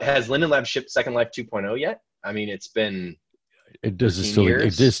Linden Lab shipped Second Life 2.0 yet? I mean, it's been it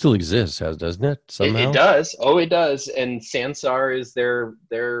still exists, doesn't it? Somehow it does. Oh, it does. And Sansar is their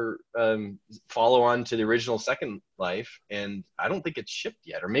follow on to the original Second Life, and I don't think it's shipped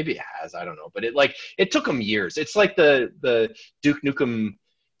yet, or maybe it has. I don't know, but it took them years. It's like the Duke Nukem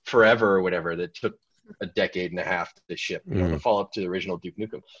Forever or whatever that took a decade and a half to ship. The follow up to the original Duke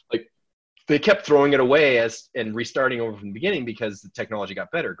Nukem. They kept throwing it away and restarting over from the beginning because the technology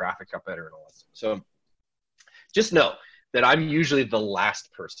got better, graphics got better, and all that stuff. So just know that I'm usually the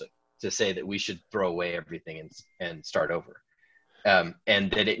last person to say that we should throw away everything and start over.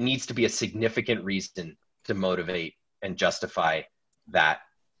 And that it needs to be a significant reason to motivate and justify that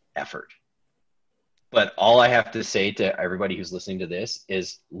effort. But all I have to say to everybody who's listening to this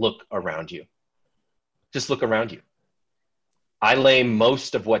is look around you. Just look around you. I lay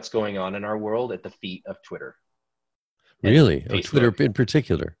most of what's going on in our world at the feet of Twitter. Really? Oh, Twitter in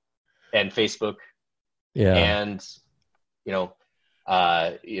particular. And Facebook. Yeah. And,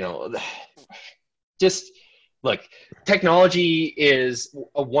 just look, technology is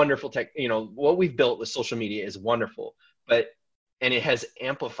a wonderful what we've built with social media is wonderful, and it has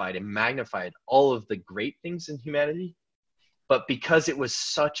amplified and magnified all of the great things in humanity. But because it was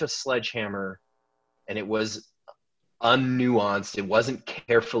such a sledgehammer and it was unnuanced, it wasn't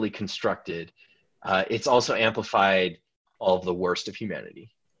carefully constructed, it's also amplified all of the worst of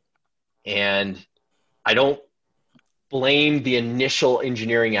humanity. And I don't blame the initial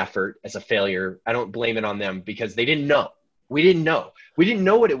engineering effort as a failure. I don't blame it on them because they didn't know. We didn't know. We didn't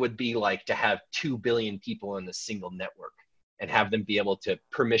know what it would be like to have 2 billion people in a single network and have them be able to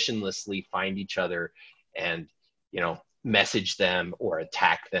permissionlessly find each other and, message them or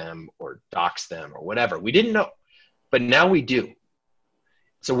attack them or dox them or whatever. We didn't know. But now we do.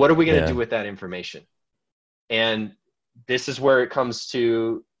 So what are we going to do with that information? And this is where it comes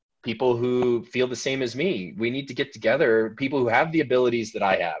to people who feel the same as me. We need to get together, people who have the abilities that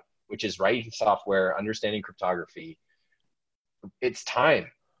I have, which is writing software, understanding cryptography. It's time.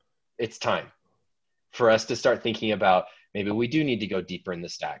 It's time for us to start thinking about maybe we do need to go deeper in the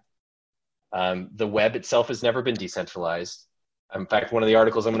stack. The web itself has never been decentralized. In fact, one of the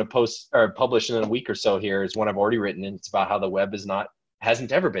articles I'm going to publish in a week or so here is one I've already written, and it's about how the web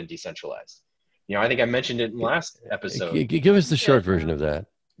hasn't ever been decentralized. I think I mentioned it in the last episode. Give us the short version of that.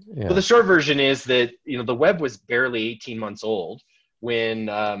 Yeah. Well, the short version is that, the web was barely 18 months old when,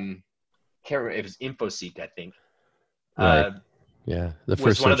 can't remember, it was InfoSeek, I think. Right. Yeah. The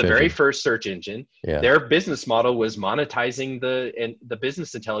first one of the very first search engine. Yeah. Their business model was monetizing the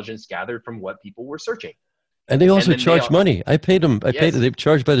business intelligence gathered from what people were searching. And they also charge money. I paid them. They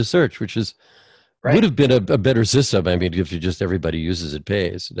charged by the search, which would have been a better system. I mean, if just everybody uses it,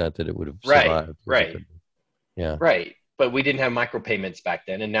 pays. Not that it would have survived. Right. Yeah. Right. But we didn't have micropayments back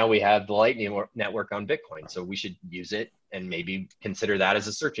then, and now we have the Lightning Network on Bitcoin. So we should use it and maybe consider that as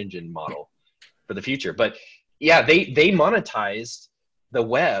a search engine model for the future. But yeah, they monetized the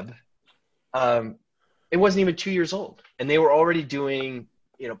web it wasn't even 2 years old, and they were already doing,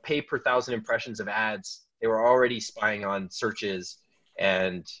 pay per thousand impressions of ads. They were already spying on searches,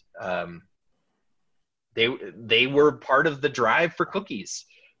 and they were part of the drive for cookies,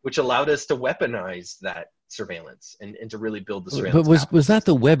 which allowed us to weaponize that surveillance and to really build the surveillance. But was that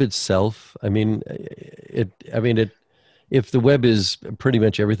the web itself? I mean, if the web is pretty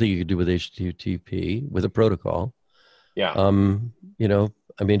much everything you could do with HTTP with a protocol, yeah. I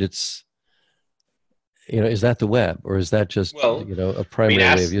mean, it's, is that the web, or is that just, a primary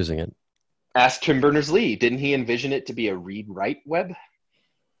way of using it? Ask Tim Berners-Lee. Didn't he envision it to be a read-write web?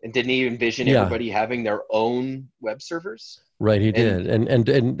 And didn't he envision everybody having their own web servers? Right, he did.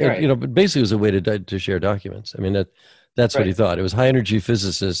 And right. But basically it was a way to share documents. I mean, that's what he thought. It was high energy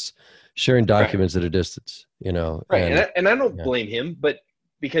physicists sharing documents at a distance, Right. And I don't blame him, but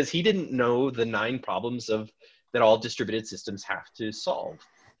because he didn't know the 9 problems that all distributed systems have to solve.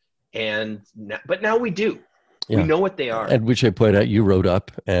 But now we do. Yeah. We know what they are. And which I point out you wrote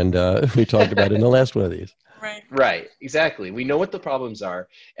up, and we talked about in the last one of these. Right, exactly. We know what the problems are,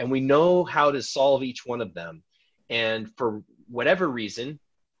 and we know how to solve each one of them. And for whatever reason,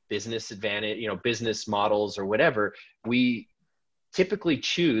 business advantage, business models or whatever, we typically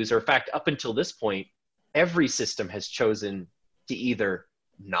choose, or in fact, up until this point, every system has chosen to either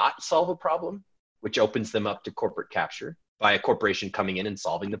not solve a problem, which opens them up to corporate capture by a corporation coming in and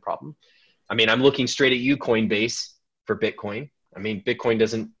solving the problem. I mean, I'm looking straight at you, Coinbase, for Bitcoin. I mean, Bitcoin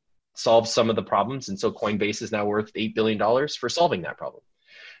doesn't solve some of the problems, and so Coinbase is now worth $8 billion for solving that problem.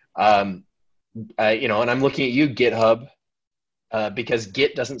 And I'm looking at you, GitHub, because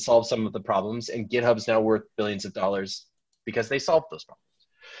Git doesn't solve some of the problems, and GitHub's now worth billions of dollars because they solved those problems.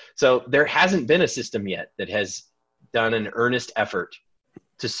 So there hasn't been a system yet that has done an earnest effort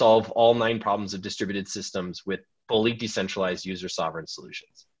to solve all 9 problems of distributed systems with fully decentralized user sovereign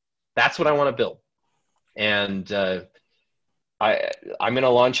solutions. That's what I want to build. And I'm going to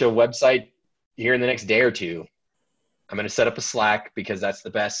launch a website here in the next day or two. I'm going to set up a Slack because that's the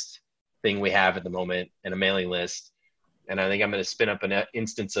best thing we have at the moment, and a mailing list. And I think I'm going to spin up an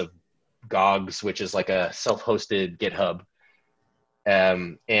instance of Gogs, which is like a self-hosted GitHub. I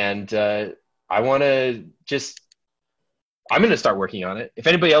want to I'm going to start working on it. If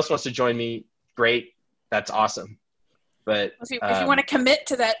anybody else wants to join me, great. That's awesome. But if you want to commit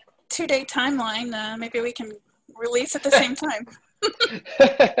to that 2-day timeline, maybe we can release at the same time.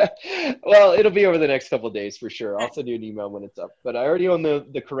 Well, it'll be over the next couple of days for sure. I'll send you an email when it's up. But I already own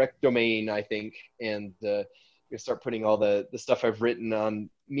the correct domain, I think, and going to start putting all the stuff I've written on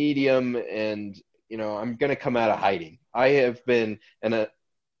Medium, and I'm going to come out of hiding. I have been an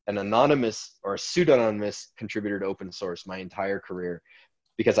anonymous or a pseudonymous contributor to open source my entire career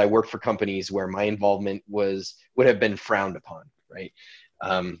because I worked for companies where my involvement would have been frowned upon, right?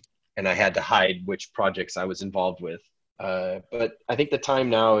 And I had to hide which projects I was involved with. But I think the time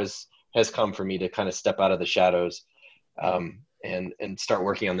now has come for me to kind of step out of the shadows and start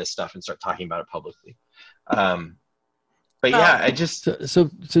working on this stuff and start talking about it publicly. But yeah, I just so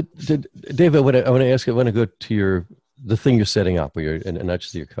Dave, I want to ask. I want to go to the thing you're setting up, where and not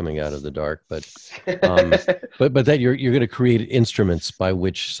just that you're coming out of the dark, but but that you're going to create instruments by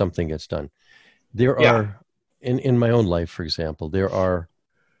which something gets done. There are in my own life, for example,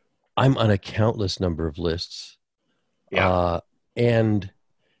 I'm on a countless number of lists, and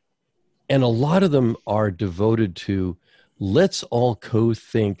a lot of them are devoted to let's all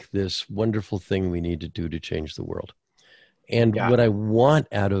co-think this wonderful thing we need to do to change the world. And what I want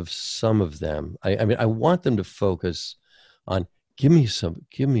out of some of them, I mean, I want them to focus on give me a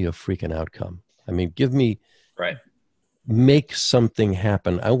freaking outcome. I mean, make something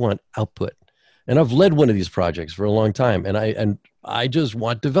happen. I want output. And I've led one of these projects for a long time, and I just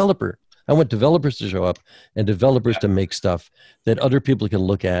want I want developers to show up and developers to make stuff that other people can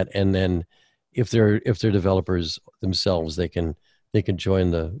look at, and then if they're developers themselves, they can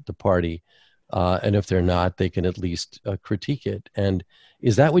join the party. And if they're not, they can at least critique it. And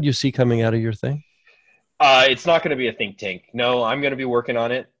is that what you see coming out of your thing? It's not going to be a think tank. No, I'm going to be working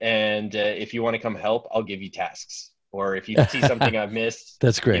on it. And if you want to come help, I'll give you tasks. Or if you see something I've missed,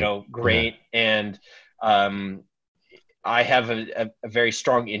 that's great. Great. Yeah. And I have a very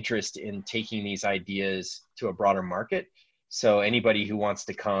strong interest in taking these ideas to a broader market. So anybody who wants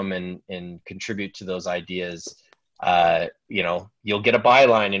to come and contribute to those ideas, you'll get a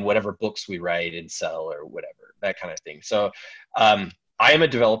byline in whatever books we write and sell or whatever, that kind of thing. So I am a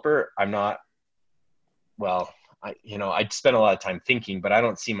developer. I'm not, I spend a lot of time thinking, but I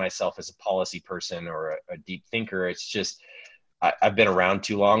don't see myself as a policy person or a deep thinker. It's just, I've been around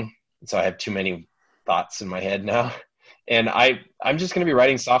too long. So I have too many thoughts in my head now. And I'm just going to be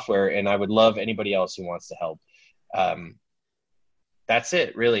writing software, and I would love anybody else who wants to help. That's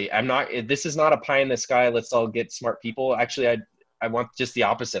it, really. This is not a pie in the sky, let's all get smart people. Actually, I want just the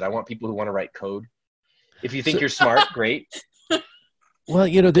opposite. I want people who want to write code. If you think you're smart, great. Well,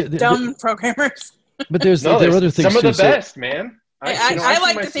 dumb programmers. But there are other things some of the too, best, man. I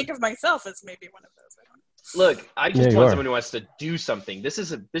like to think of myself as maybe one of those. Look, I just want someone who wants to do something. This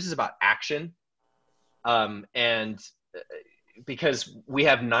is about action, and because we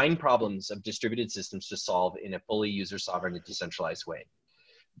have 9 problems of distributed systems to solve in a fully user sovereign and decentralized way.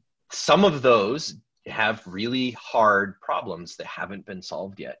 Some of those have really hard problems that haven't been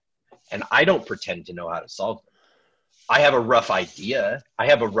solved yet, and I don't pretend to know how to solve them. I have a rough idea. I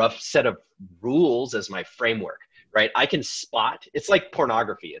have a rough set of rules as my framework, right? I can spot. It's like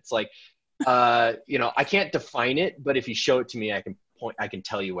pornography. It's like, I can't define it, but if you show it to me, I can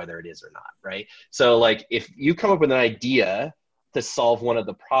tell you whether it is or not, right? So like, if you come up with an idea to solve one of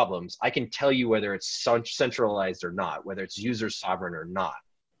the problems, I can tell you whether it's centralized or not, whether it's user sovereign or not.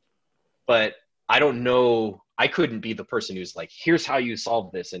 But I don't know. I couldn't be the person who's like, here's how you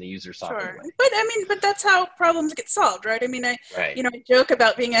solve this in a user sovereign way. But that's how problems get solved, right? I mean, I joke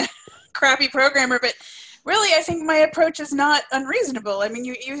about being a crappy programmer, but really, I think my approach is not unreasonable. I mean,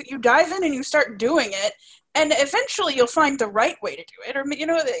 you dive in and you start doing it, and eventually you'll find the right way to do it, or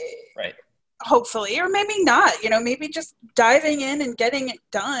right. Hopefully, or maybe not. Maybe just diving in and getting it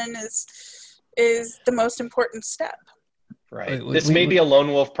done is the most important step. Right. This may be a lone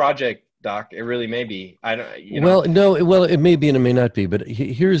wolf project, Doc. It really may be. I don't. Well, no. Well, it may be and it may not be. But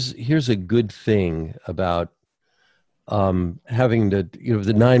here's a good thing about having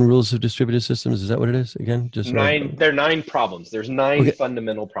the 9 rules of distributed systems. Is that what it is again? Just 9. There are 9 problems. There's 9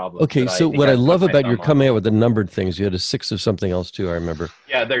 fundamental problems. Okay. So what I love about your coming out with the numbered things, you had a 6 of something else too. I remember.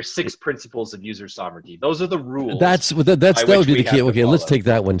 Yeah, there's 6 principles of user sovereignty. Those are the rules. That would be the key. Okay, let's take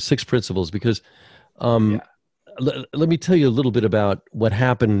that one. 6 principles, because let me tell you a little bit about what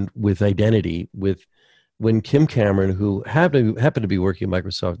happened with identity when Kim Cameron, who happened to be working at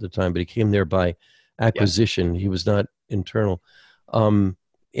Microsoft at the time, but he came there by acquisition. He was not internal. In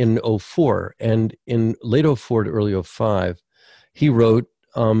 2004, and in late 2004 to early 2005, he wrote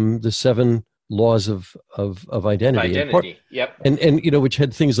the 7 laws of identity. And which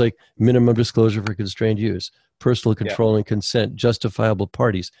had things like minimum disclosure for constrained use, personal control and consent, justifiable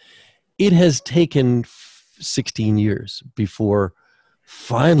parties. It has taken 16 years before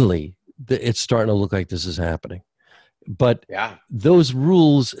finally it's starting to look like this is happening. But those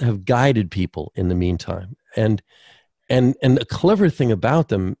rules have guided people in the meantime. And the clever thing about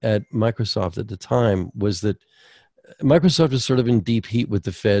them at Microsoft at the time was that Microsoft was sort of in deep heat with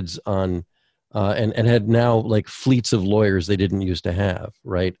the feds on, and had now like fleets of lawyers they didn't used to have,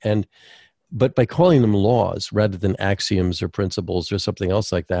 right? But by calling them laws rather than axioms or principles or something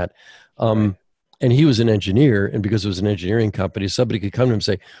else like that, and he was an engineer, and because it was an engineering company, somebody could come to him and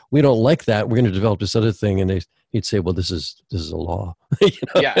say, "We don't like that. We're going to develop this other thing," and he'd say, "Well, this is a law."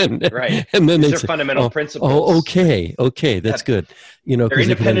 Right. And then these are fundamental principles. Oh, okay, that's good. They're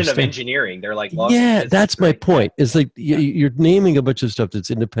independent of engineering. They're like laws. Yeah, that's my point. It's like you're naming a bunch of stuff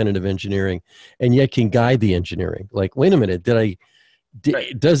that's independent of engineering, and yet can guide the engineering. Like, wait a minute,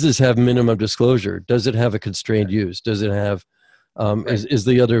 does this have minimum disclosure? Does it have a constrained use? Does it have is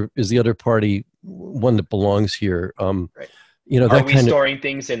the other party one that belongs here? Are we storing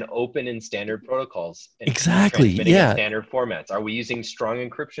things in open and standard protocols? And exactly. In standard formats. Are we using strong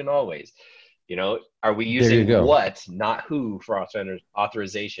encryption always? Are we using what, not who, for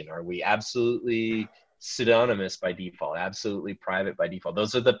authorization? Are we absolutely pseudonymous by default? Absolutely private by default?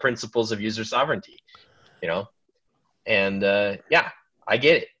 Those are the principles of user sovereignty. And I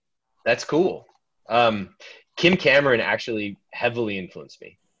get it. That's cool. Kim Cameron actually heavily influenced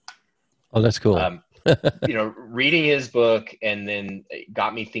me. Oh, that's cool. Reading his book, and then it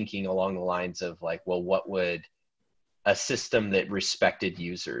got me thinking along the lines of like, well, what would a system that respected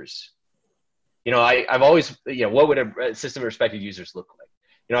users? I've always, what would a system of respected users look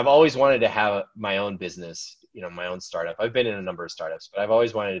like? I've always wanted to have my own business, my own startup. I've been in a number of startups, but I've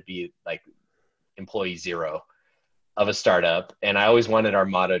always wanted to be like employee 0 of a startup. And I always wanted our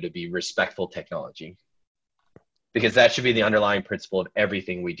motto to be respectful technology, because that should be the underlying principle of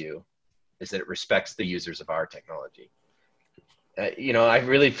everything we do, is that it respects the users of our technology. I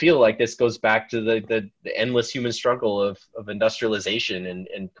really feel like this goes back to the endless human struggle of industrialization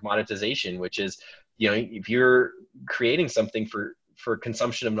and commoditization, which is, if you're creating something for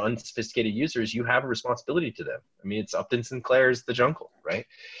consumption of unsophisticated users, you have a responsibility to them. I mean, it's Upton Sinclair's The Jungle, right?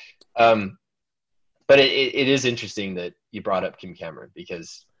 But it is interesting that you brought up Kim Cameron,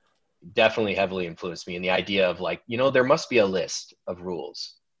 because definitely heavily influenced me. And the idea of like, there must be a list of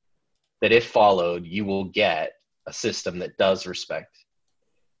rules that if followed, you will get a system that does respect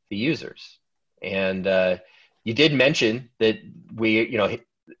the users. And you did mention that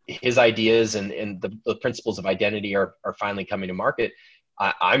his ideas and the principles of identity are finally coming to market.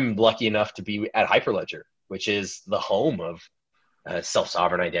 I'm lucky enough to be at Hyperledger, which is the home of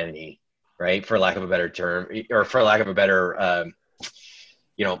self-sovereign identity, right? For lack of a better term, or for lack of a better, I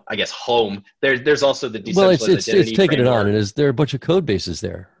guess home. There's also the decentralized identity it's taking framework. it on, and there are a bunch of code bases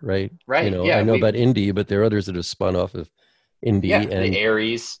there, right? Right. I know about Indy, but there are others that have spun off of Indy, yeah, and the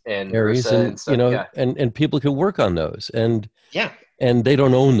Aries and Aries, Ursa and stuff, and people can work on those, and yeah, and they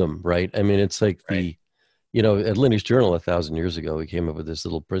don't own them, right? I mean, it's like right. at Linux Journal 1,000 years ago, we came up with this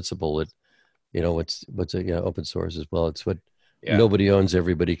little principle that, what's open source as well. It's what nobody owns,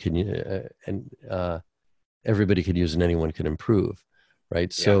 everybody can, everybody can use, and anyone can improve,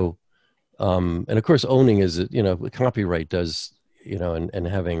 right? Yeah. So, and of course, owning is, copyright does, and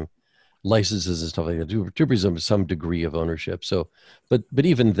having licenses and stuff like that to presume some degree of ownership. So, but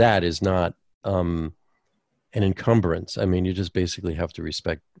even that is not an encumbrance. I mean, you just basically have to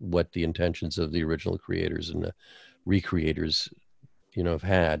respect what the intentions of the original creators and the recreators, have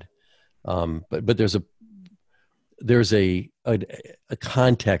had. But there's a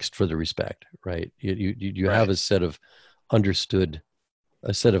context for the respect, right? You Right. have a set of understood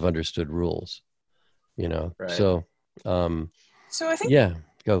rules, Right. So, So I think,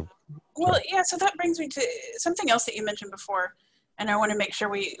 go. well, yeah, so that brings me to something else that you mentioned before, and I want to make sure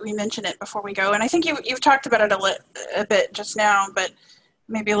we mention it before we go. And I think you've talked about it a bit just now, but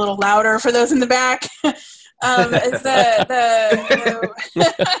maybe a little louder for those in the back. Is the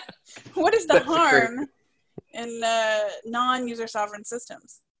what is the harm in non-user sovereign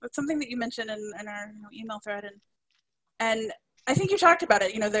systems? That's something that you mentioned in our email thread, and I think you talked about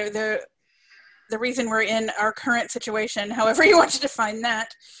it. The reason we're in our current situation, however you want to define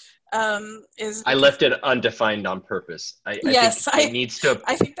that, is I left it undefined on purpose. I think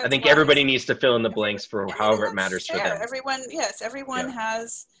everybody needs to fill in the blanks for however it matters for them. Everyone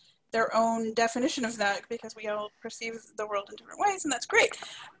has their own definition of that because we all perceive the world in different ways, and that's great.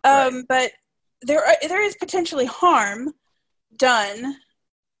 Right. But there is potentially harm done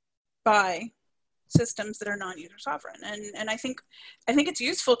by systems that are non-user sovereign, and I think it's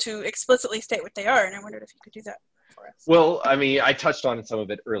useful to explicitly state what they are, and I wondered if you could do that for us. Well, I mean, I touched on some of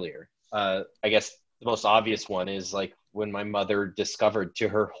it earlier. I guess the most obvious one is like when my mother discovered to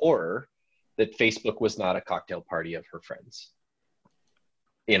her horror that Facebook was not a cocktail party of her friends.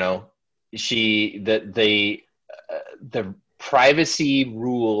 The privacy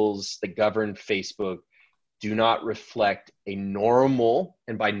rules that govern Facebook do not reflect a normal,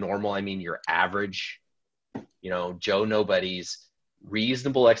 and by normal I mean your average, Joe Nobody's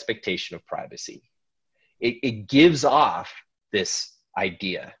reasonable expectation of privacy. It gives off this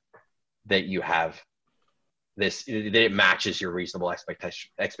idea that you have that it matches your reasonable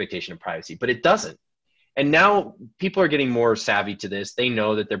expectation of privacy, but it doesn't. And now people are getting more savvy to this. They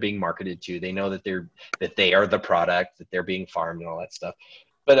know that they're being marketed to. They know that they are the product, that they're being farmed and all that stuff.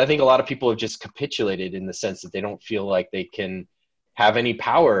 But I think a lot of people have just capitulated in the sense that they don't feel like they can have any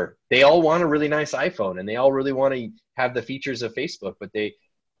power. They all want a really nice iPhone and they all really want to have the features of Facebook, but they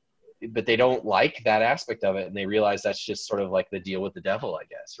don't like that aspect of it. And they realize that's just sort of like the deal with the devil, I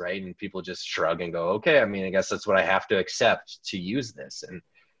guess. Right. And people just shrug and go, okay, I mean, I guess that's what I have to accept to use this. And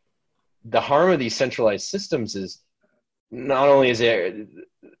the harm of these centralized systems is not only is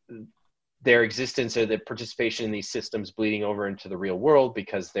their existence or the participation in these systems bleeding over into the real world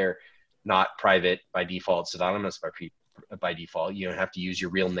because they're not private by default, pseudonymous by default. You don't have to use your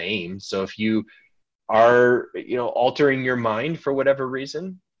real name. So if you are, altering your mind for whatever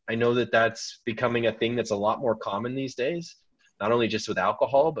reason, I know that that's becoming a thing that's a lot more common these days, not only just with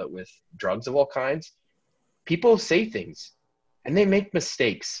alcohol, but with drugs of all kinds. People say things and they make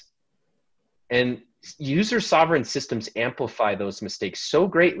mistakes. And user sovereign systems amplify those mistakes so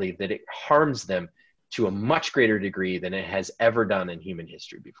greatly that it harms them to a much greater degree than it has ever done in human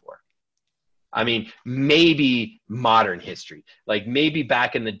history before. I mean, maybe modern history, like maybe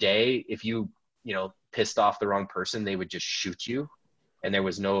back in the day, if you pissed off the wrong person, they would just shoot you and there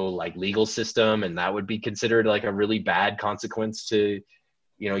was no like legal system, and that would be considered like a really bad consequence to,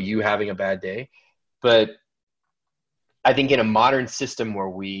 you having a bad day. But I think in a modern system where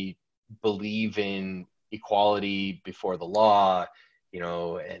we believe in equality before the law,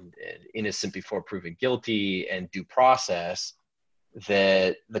 and innocent before proven guilty, and due process,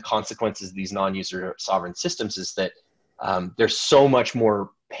 that the consequences of these non-user sovereign systems is that there's so much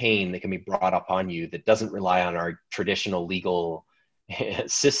more pain that can be brought upon you that doesn't rely on our traditional legal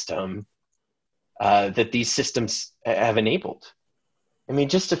system that these systems have enabled. I mean,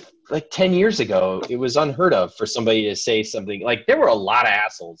 like 10 years ago, it was unheard of for somebody to say something like, there were a lot of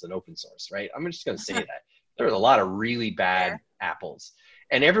assholes in open source, right? I'm just going to say that. There was a lot of really bad apples.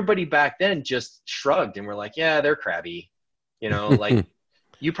 And everybody back then just shrugged and were like, yeah, they're crabby. You know, like,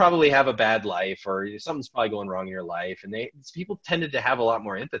 you probably have a bad life, or something's probably going wrong in your life. And people tended to have a lot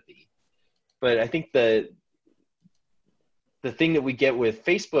more empathy. But I think the thing that we get with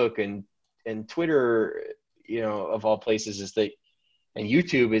Facebook and Twitter, you know, of all places, is that, and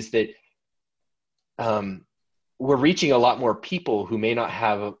YouTube, is that we're reaching a lot more people who may not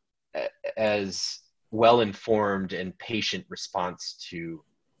have as well-informed and patient response to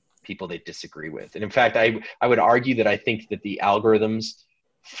people they disagree with. And in fact, I would argue that I think that the algorithms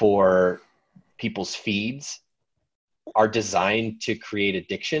for people's feeds are designed to create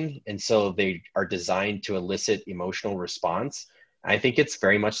addiction. And so they are designed to elicit emotional response. I think it's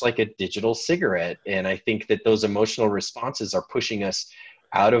very much like a digital cigarette. And I think that those emotional responses are pushing us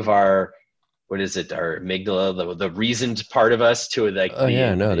out of our, our amygdala, the reasoned part of us, to like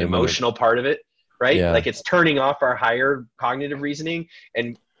the emotional part of it, right? Yeah. Like it's turning off our higher cognitive reasoning.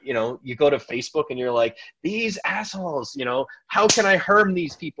 And, you know, you go to Facebook and you're like, these assholes, you know, how can I harm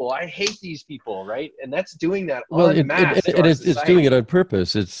these people? I hate these people, right? And that's doing that en masse. It's doing it on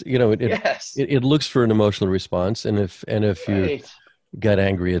purpose. It's, you know, yes. it looks for an emotional response. And if right. you got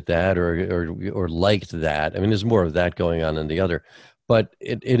angry at that or liked that, I mean, there's more of that going on than the other. But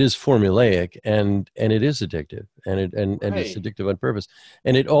it is formulaic and it is addictive, and it's addictive on purpose.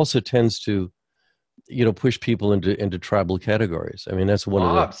 And it also tends to, you know, push people into tribal categories. I mean, that's one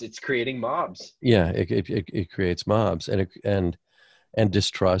mobs. of the, it's creating mobs. Yeah, it creates mobs and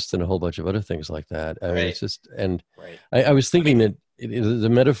distrust and a whole bunch of other things like that. I mean, it's just, and I was thinking that the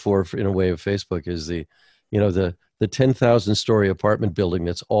metaphor in a way of Facebook is the 10,000 story apartment building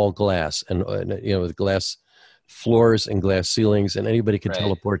that's all glass and you know, with glass floors and glass ceilings, and anybody can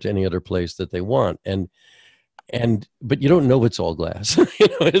teleport to any other place that they want. But you don't know it's all glass. You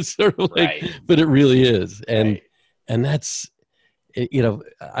know, it's sort of like, but it really is. And that's, you know,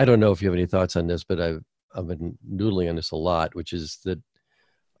 I don't know if you have any thoughts on this, but I've been noodling on this a lot, which is that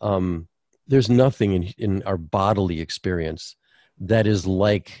there's nothing in our bodily experience that is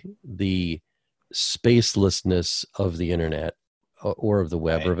like the spacelessness of the internet or of the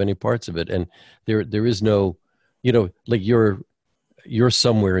web or of any parts of it. And there is no, you know, like you're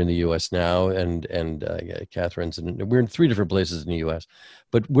somewhere in the U.S. now, and Catherine's, and we're in 3 different places in the U.S.,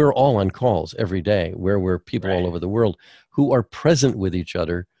 but we're all on calls every day, where we're people all over the world who are present with each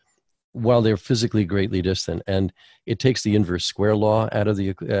other while they're physically greatly distant. And it takes the inverse square law out of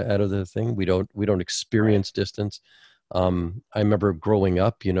the thing. We don't experience distance. I remember growing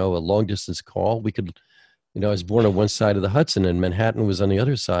up, you know, a long distance call, we could. You know, I was born on one side of the Hudson and Manhattan was on the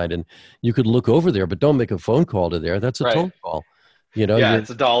other side, and you could look over there, but don't make a phone call to there. That's a phone call. You know,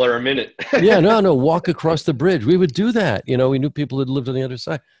 it's $1 a minute. Walk across the bridge. We would do that. You know, we knew people that lived on the other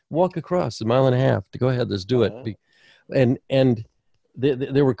side. Walk across 1.5 miles to go ahead. Let's do it. And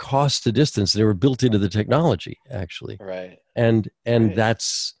there were costs to distance. They were built into the technology, actually. And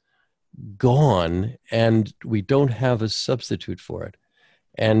that's gone, and we don't have a substitute for it.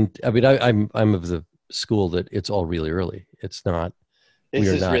 And I mean, I'm of the school that it's all really early. It's not. This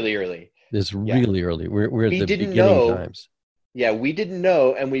is really early. This really early. We're at the beginning times. Yeah, we didn't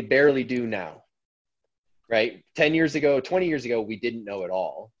know, and we barely do now. Right? 10 years ago, 20 years ago, we didn't know at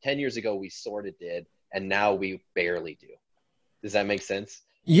all. 10 years ago, we sort of did, and now we barely do. Does that make sense?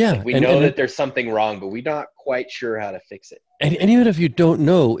 Yeah. Like we know that there's something wrong, but we're not quite sure how to fix it. And even if you don't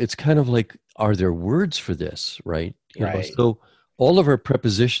know, it's kind of like, are there words for this? Right? You know, so all of our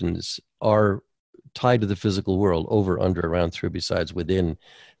prepositions are tied to the physical world: over, under, around, through, besides, within.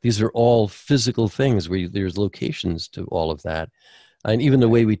 These are all physical things where there's locations to all of that. And even the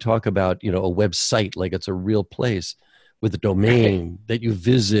way we talk about, you know, a website, like it's a real place with a domain that you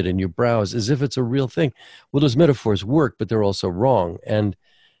visit and you browse as if it's a real thing. Well, those metaphors work, but they're also wrong.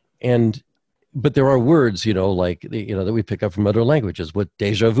 But there are words, you know, like, you know, that we pick up from other languages. What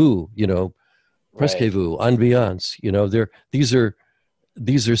déjà vu, you know, presque vu, ambiance, you know, these are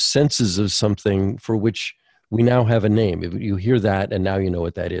senses of something for which we now have a name. If you hear that, and now you know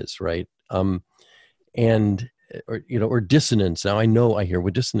what that is, right? Or dissonance. Now I hear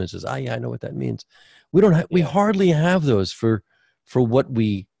what dissonance is. I know what that means. We hardly have those for what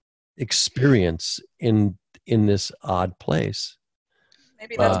we experience in this odd place.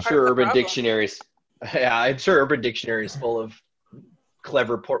 Maybe that's I'm sure Urban Dictionaries. Yeah, I'm sure Urban Dictionary is full of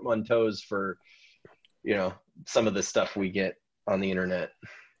clever portmanteaus for, you know, some of the stuff we get on the internet.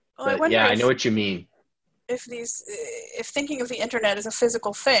 Well, but I know what you mean. if thinking of the internet as a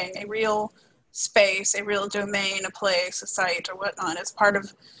physical thing, a real space, a real domain, a place, a site, or whatnot, is part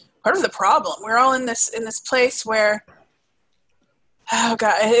of the problem. We're all in this place where, oh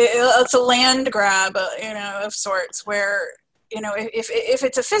god, it's a land grab, of sorts, where if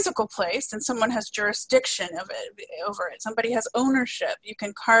it's a physical place, then someone has jurisdiction over it. Somebody has ownership. You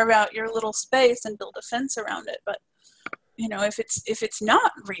can carve out your little space and build a fence around it. But if it's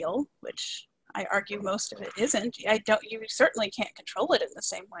not real, which I argue most of it isn't, you certainly can't control it in the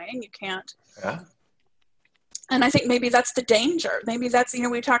same way, and you can't. Yeah. And I think maybe that's the danger. Maybe that's,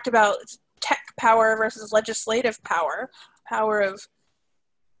 we talked about tech power versus legislative power of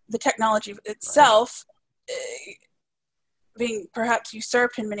the technology itself being perhaps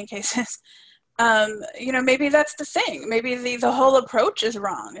usurped in many cases. Maybe that's the thing. Maybe the whole approach is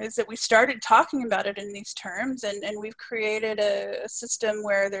wrong, is that we started talking about it in these terms, and we've created a system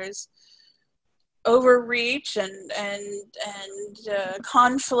where there's overreach and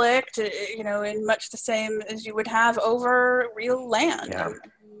conflict, in much the same as you would have over real land. Yeah.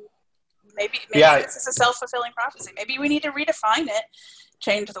 Maybe this is a self-fulfilling prophecy. Maybe we need to redefine it,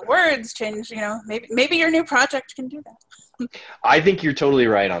 change the words, maybe your new project can do that. I think you're totally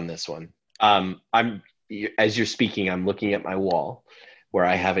right on this one. As you're speaking, I'm looking at my wall where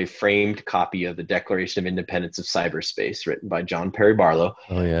I have a framed copy of the Declaration of Independence of Cyberspace written by John Perry Barlow.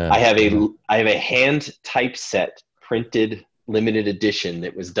 Oh yeah. I have a hand typeset printed limited edition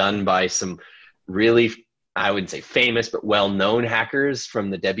that was done by some really, I wouldn't say famous, but well-known hackers from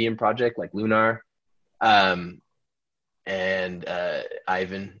the Debian project, like Lunar, and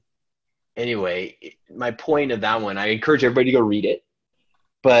Ivan. Anyway, my point of that one, I encourage everybody to go read it,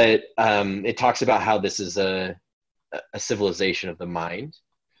 but it talks about how this is a civilization of the mind,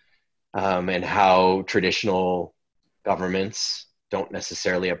 and how traditional governments don't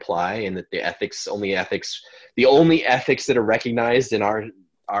necessarily apply, and that the only ethics that are recognized in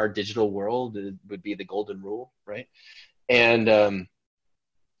our digital world would be the golden rule, right? And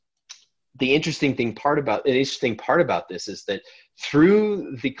the interesting part about this is that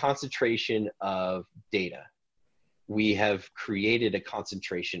through the concentration of data, we have created a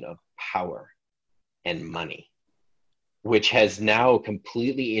concentration of power and money, which has now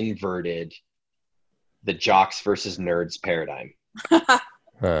completely inverted the jocks versus nerds paradigm.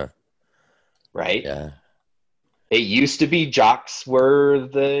 Huh. Right? Yeah. It used to be jocks were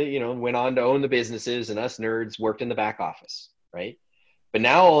went on to own the businesses, and us nerds worked in the back office, right? But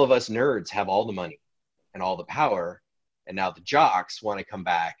now all of us nerds have all the money and all the power, and now the jocks want to come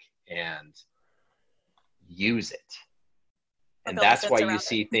back and use it. And that's why you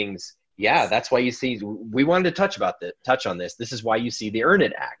see things. Yeah, that's why you see. We wanted to touch on this. This is why you see the Earn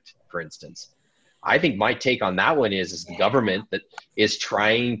It Act, for instance. I think my take on that one is the government that is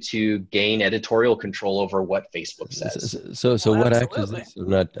trying to gain editorial control over what Facebook says. So what act is this?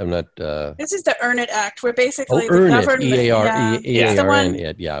 I'm not. This is the Earn It Act, where basically the Earn government. It, E-A-R-N,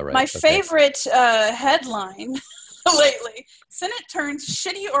 Yeah, yeah, right. My Okay. favorite headline lately: Senate turns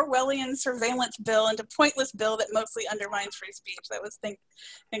shitty Orwellian surveillance bill into pointless bill that mostly undermines free speech. That was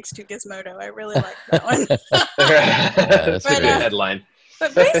thanks to Gizmodo. I really like that one. That's a But, good headline.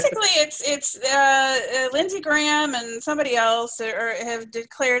 But basically, it's Lindsey Graham and somebody else have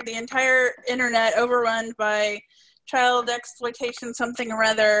declared the entire internet overrun by child exploitation, something or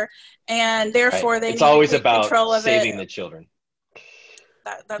other, and therefore they it's need always to take about control of saving it. the children.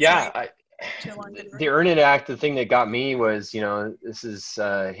 That's too long didn't The Earn It Act, the thing that got me was, this is,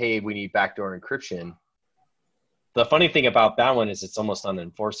 hey, we need backdoor encryption. The funny thing about that one is it's almost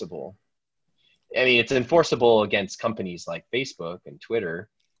unenforceable. I mean, it's enforceable against companies like Facebook and Twitter,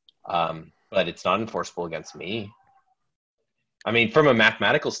 but it's not enforceable against me. I mean, from a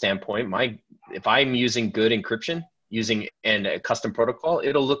mathematical standpoint, if I'm using good encryption, and a custom protocol,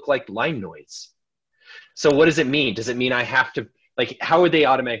 it'll look like line noise. So what does it mean? Does it mean I have to, how would they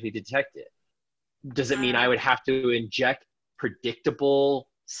automatically detect it? Does it mean I would have to inject predictable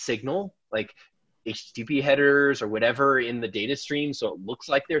signal, like HTTP headers or whatever in the data stream, so it looks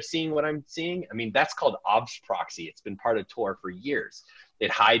like they're seeing what I'm seeing? I mean, that's called obfusc proxy. It's been part of Tor for years.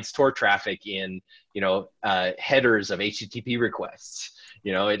 It hides Tor traffic in, headers of HTTP requests.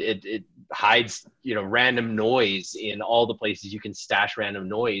 It hides, random noise in all the places you can stash random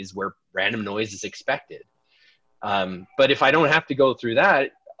noise where random noise is expected. But if I don't have to go through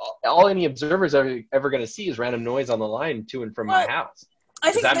that, all any observers are ever going to see is random noise on the line to and from my house.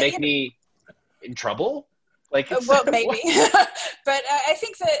 Does that make me in trouble? Well, maybe. But I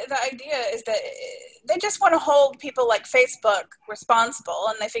think that the idea is that they just want to hold people like Facebook responsible,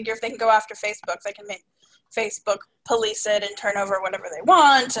 and they figure if they can go after Facebook, they can make Facebook police it and turn over whatever they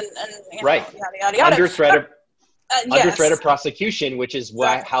want, and right, yada yada yada. Under threat of under yes. threat of prosecution, which is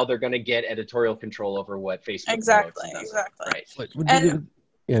Exactly. how they're going to get editorial control over what Facebook Exactly. promotes. Exactly. Right. And,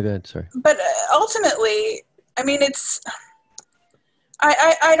 yeah, go ahead. Sorry. But ultimately, I mean, it's.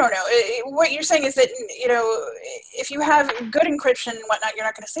 I don't know. What you're saying is that, if you have good encryption and whatnot, you're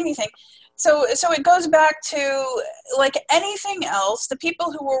not going to see anything. So it goes back to, like anything else, the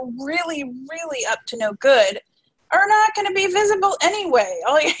people who are really, really up to no good are not going to be visible anyway.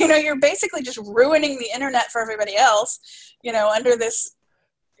 You're basically just ruining the internet for everybody else, under this,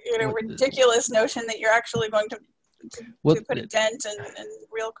 ridiculous notion that you're actually going to put a dent in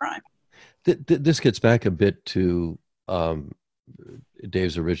real crime. This gets back a bit to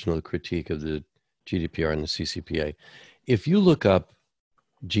Dave's original critique of the GDPR and the CCPA. If you look up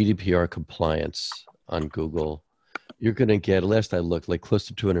GDPR compliance on Google, you're going to get, last I looked, like close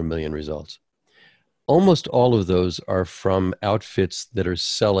to 200 million results. Almost all of those are from outfits that are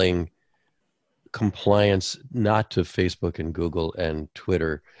selling compliance not to Facebook and Google and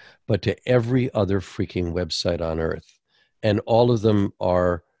Twitter, but to every other freaking website on earth. And all of them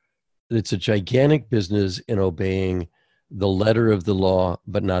it's a gigantic business in obeying the letter of the law,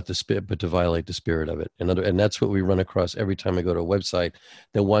 but not the spirit, but to violate the spirit of it. And that's what we run across every time I go to a website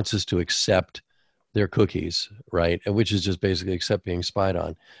that wants us to accept their cookies, right? And which is just basically accept being spied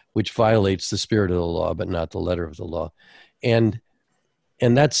on, which violates the spirit of the law, but not the letter of the law. And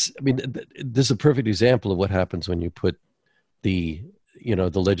that's, I mean, this is a perfect example of what happens when you put the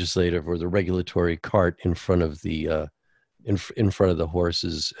legislative or the regulatory cart in front of the in front of the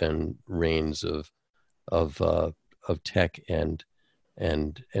horses and reins of tech and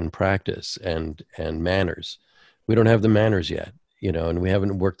practice and manners. We don't have the manners yet, and we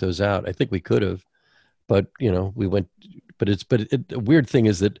haven't worked those out. I think we could have, but we went. But the weird thing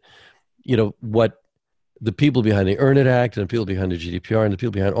is that what the people behind the Earn It Act and the people behind the GDPR and the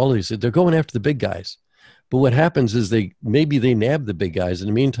people behind all of these, they're going after the big guys. But what happens is they nab the big guys. In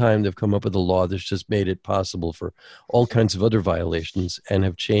the meantime, they've come up with a law that's just made it possible for all kinds of other violations and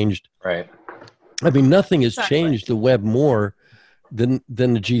have changed. Right. I mean, nothing has changed the web more than the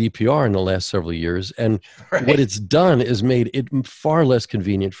GDPR in the last several years. And what it's done is made it far less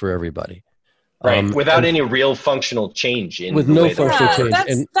convenient for everybody. Right. Without any real functional change. With no functional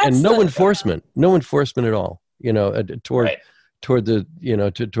change and no enforcement at all, toward the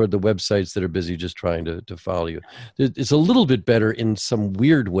websites that are busy just trying to follow you. It's a little bit better in some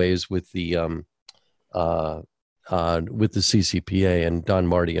weird ways with the CCPA, and Don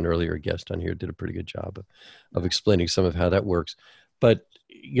Marty, an earlier guest on here, did a pretty good job of explaining some of how that works. But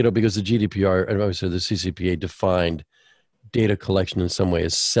because the GDPR and obviously the CCPA defined data collection in some way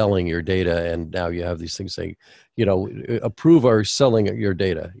as selling your data, and now you have these things saying, approve our selling your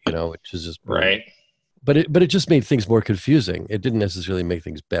data, which is just right. But it just made things more confusing. It didn't necessarily make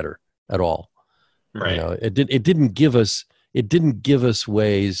things better at all. Right. It didn't give us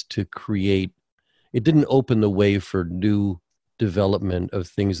ways to create. It didn't open the way for new development of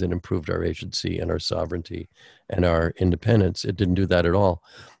things that improved our agency and our sovereignty and our independence. It didn't do that at all.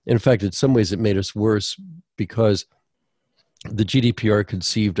 In fact, in some ways, it made us worse because the GDPR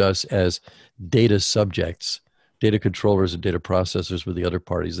conceived us as data subjects. Data controllers and data processors were the other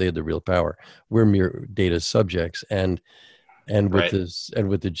parties. They had the real power. We're mere data subjects, and with the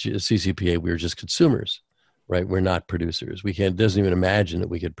CCPA, we were just consumers, right? We're not producers. We can't. Doesn't even imagine that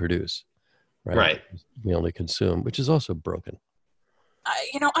we could produce, right? We only consume, which is also broken.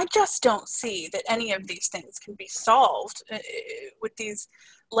 I just don't see that any of these things can be solved with these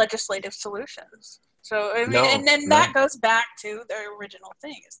legislative solutions. So I mean, that goes back to the original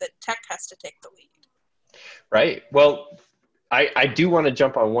thing: is that tech has to take the lead. Right. Well, I do want to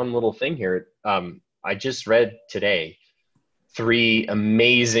jump on one little thing here. I just read today 3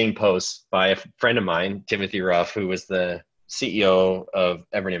 amazing posts by a friend of mine, Timothy Ruff, who was the CEO of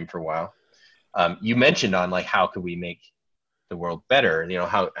Evernym for a while. You mentioned on how could we make the world better?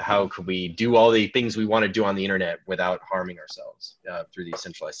 How could we do all the things we want to do on the internet without harming ourselves through these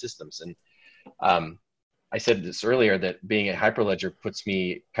centralized systems? And I said this earlier, that being at Hyperledger puts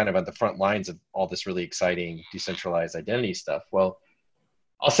me kind of at the front lines of all this really exciting decentralized identity stuff. Well,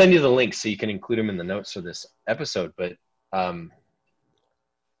 I'll send you the links so you can include them in the notes for this episode. But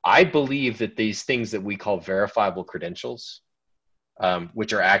I believe that these things that we call verifiable credentials,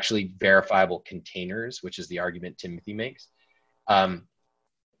 which are actually verifiable containers, which is the argument Timothy makes,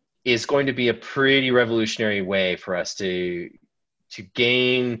 is going to be a pretty revolutionary way for us to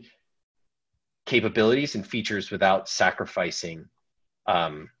gain capabilities and features without sacrificing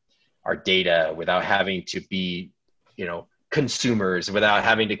our data, without having to be, consumers without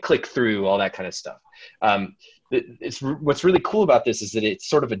having to click through all that kind of stuff. What's really cool about this is that it's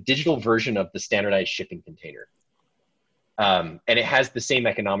sort of a digital version of the standardized shipping container. And it has the same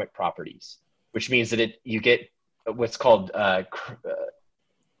economic properties, which means that you get what's called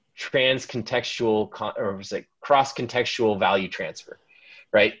trans-contextual, or was it cross-contextual value transfer,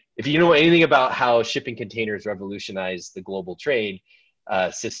 right? If you know anything about how shipping containers revolutionized the global trade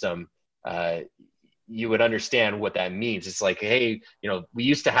system, you would understand what that means. It's like, hey, we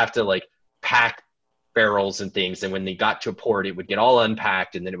used to have to like pack barrels and things, and when they got to a port, it would get all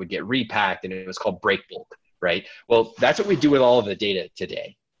unpacked, and then it would get repacked, and it was called break bulk, right? Well, that's what we do with all of the data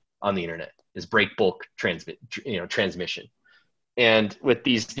today on the internet, is break bulk transmission. And with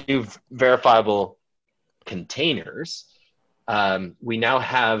these new verifiable containers, we now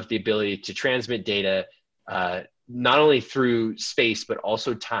have the ability to transmit data not only through space but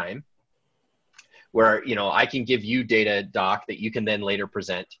also time, where I can give you data, Doc, that you can then later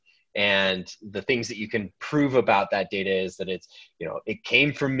present. And the things that you can prove about that data is that it's, it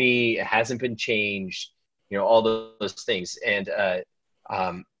came from me, it hasn't been changed, all those things. And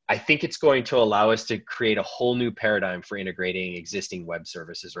I think it's going to allow us to create a whole new paradigm for integrating existing web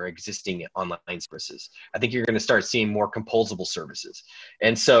services or existing online services. I think you're going to start seeing more composable services.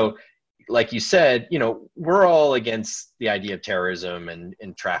 And so, like you said, we're all against the idea of terrorism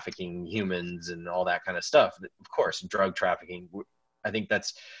and trafficking humans and all that kind of stuff. Of course, drug trafficking, I think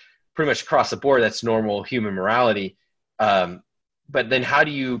that's pretty much across the board. That's normal human morality. But then how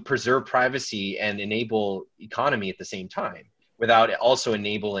do you preserve privacy and enable economy at the same time without also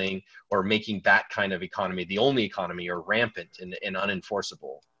enabling or making that kind of economy the only economy, or rampant and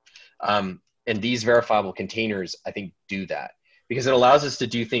unenforceable? And these verifiable containers, I think, do that, because it allows us to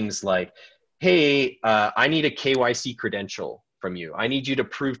do things like, hey, I need a KYC credential from you. I need you to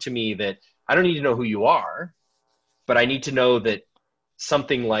prove to me that I don't need to know who you are, but I need to know that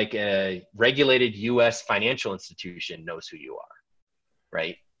something like a regulated US financial institution knows who you are,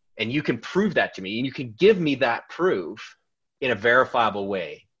 right? And you can prove that to me, and you can give me that proof in a verifiable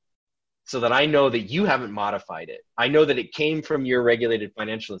way so that I know that you haven't modified it. I know that it came from your regulated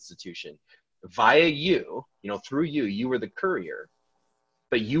financial institution via you, through you, you were the courier,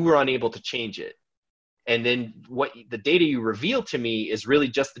 but you were unable to change it. And then the data you reveal to me is really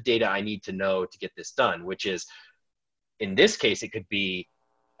just the data I need to know to get this done, which is, in this case, it could be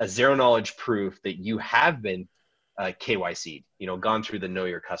a zero knowledge proof that you have been KYC'd, gone through the know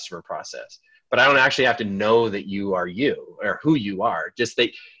your customer process. But I don't actually have to know that you are you or who you are. Just that,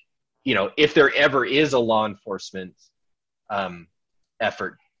 if there ever is a law enforcement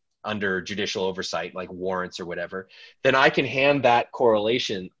effort under judicial oversight, like warrants or whatever, then I can hand that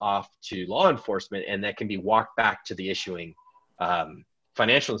correlation off to law enforcement, and that can be walked back to the issuing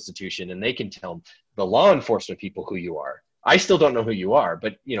financial institution, and they can tell the law enforcement people who you are. I still don't know who you are,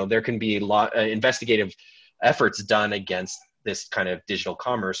 but there can be investigative efforts done against this kind of digital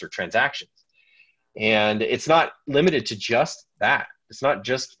commerce or transactions. And it's not limited to just that. It's not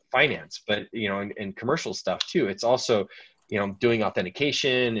just finance, but in commercial stuff too. It's also doing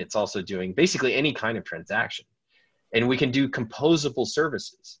authentication. It's also doing basically any kind of transaction. And we can do composable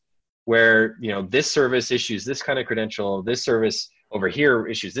services where this service issues this kind of credential, this service over here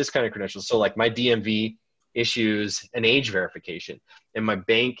issues this kind of credential. So like my DMV issues an age verification, and my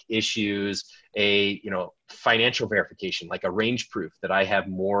bank issues a financial verification, like a range proof that I have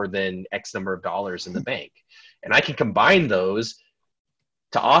more than X number of dollars in the bank. And I can combine those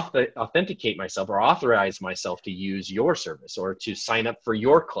to authenticate myself or authorize myself to use your service or to sign up for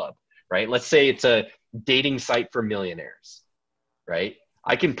your club, right? Let's say it's a dating site for millionaires, right?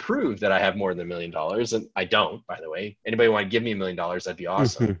 I can prove that I have more than $1 million, and I don't, by the way. Anybody want to give me $1 million, that'd be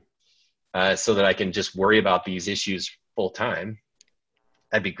awesome. So that I can just worry about these issues full time.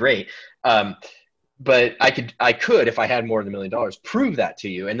 That'd be great. But I could, if I had more than $1 million, prove that to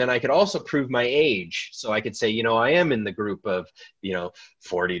you. And then I could also prove my age. So I could say, I am in the group of,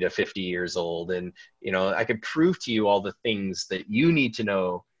 40 to 50 years old. And, I could prove to you all the things that you need to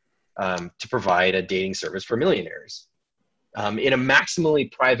know to provide a dating service for millionaires in a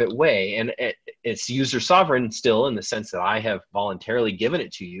maximally private way. And it's user sovereign still, in the sense that I have voluntarily given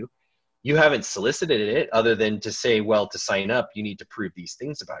it to you. You haven't solicited it other than to say, well, to sign up, you need to prove these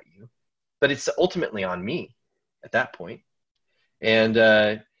things about you. But it's ultimately on me at that point.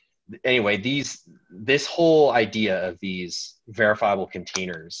 And anyway, this whole idea of these verifiable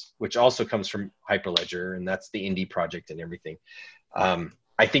containers, which also comes from Hyperledger, and that's the Indy project and everything,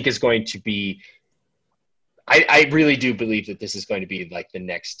 I think is going to be, I really do believe that this is going to be like the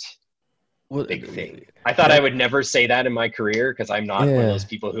next big thing. I thought I would never say that in my career, because I'm not one of those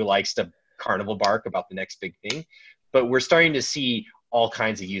people who likes to carnival bark about the next big thing. but we're starting to see all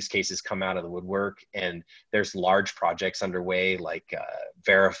kinds of use cases come out of the woodwork, and there's large projects underway, like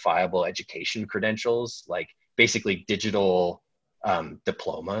verifiable education credentials, like basically digital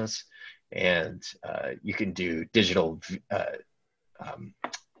diplomas, and you can do digital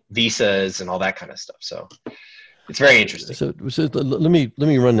visas and all that kind of stuff. So it's very interesting. So let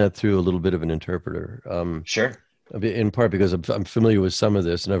me run that through a little bit of an interpreter. Sure. In part because I'm familiar with some of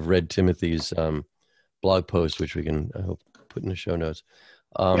this, and I've read Timothy's blog post, which we can, I hope, put in the show notes.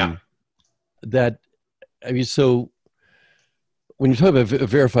 That, I mean, so when you talk about a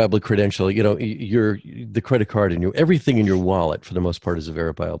verifiable credential, you know, the credit card and everything in your wallet, for the most part, is a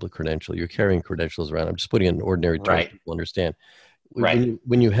verifiable credential. You're carrying credentials around. I'm just putting it in ordinary terms, Right. people understand. Right.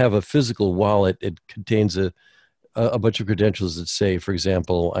 When you have a physical wallet, it contains a bunch of credentials that say, for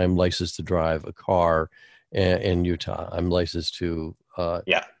example, I'm licensed to drive a car in Utah. I'm licensed to, you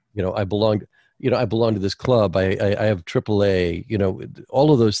know, I belong to this club. I have AAA, you know,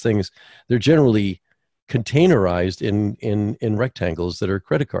 all of those things. They're generally containerized in rectangles that are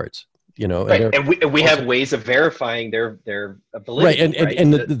credit cards, you know. Right. And we have ways of verifying their validity. Right.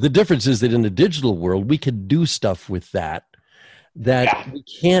 And the difference is that in the digital world, we could do stuff with that we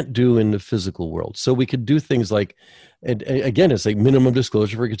can't do in the physical world. So we could do things like, and again, it's like minimum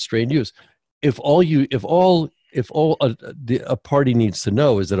disclosure for constrained use. If a party needs to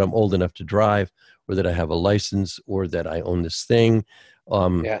know is that I'm old enough to drive, or that I have a license, or that I own this thing,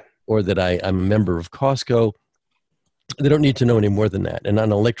 or that I'm a member of Costco, they don't need to know any more than that. And on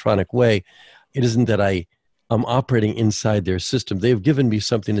an electronic way, it isn't that I'm operating inside their system. They've given me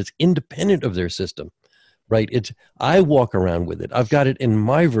something that's independent of their system. Right. I walk around with it. I've got it in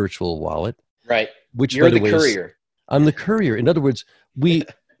my virtual wallet. Right. Which, you're by the way, courier. I'm the courier. In other words, we're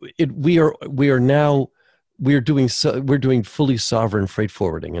doing fully sovereign freight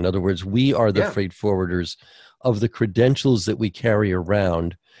forwarding. In other words, we are the freight forwarders of the credentials that we carry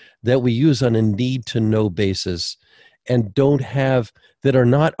around, that we use on a need to know basis, and that are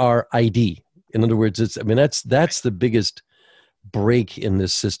not our ID. In other words, that's the biggest break in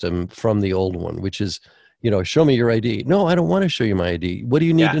this system from the old one, which is, you know, show me your ID. No, I don't want to show you my ID. What do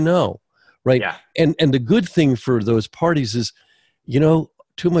you need to know? Right. Yeah. And the good thing for those parties is, you know,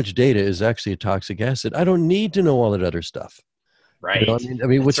 too much data is actually a toxic asset. I don't need to know all that other stuff. Right. You know, I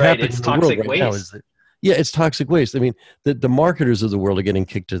mean, what's happening in the world right now is that, it's toxic waste. I mean, the marketers of the world are getting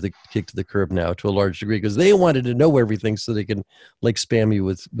kicked to the curb now to a large degree, because they wanted to know everything so they can like spam you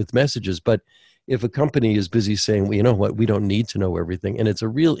with messages. But if a company is busy saying, well, you know what, we don't need to know everything, and it's a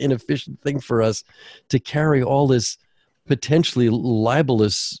real inefficient thing for us to carry all this potentially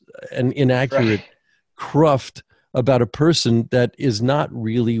libelous and inaccurate cruft about a person that is not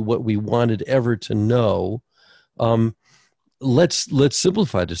really what we wanted ever to know. Let's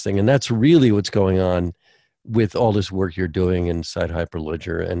simplify this thing. And that's really what's going on with all this work you're doing inside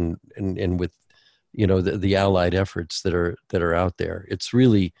Hyperledger and with, you know, the allied efforts that are out there. It's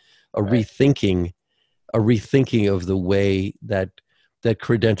really a rethinking of the way that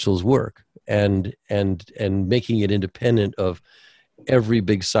credentials work, and making it independent of every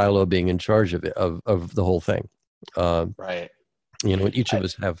big silo being in charge of it, of the whole thing. Right. You know, each of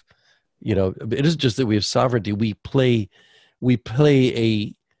us have, you know, it isn't just that we have sovereignty. We play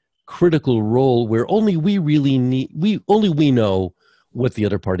a critical role where only we know what the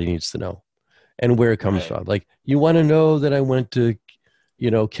other party needs to know and where it comes from. Like, you want to know that I went to,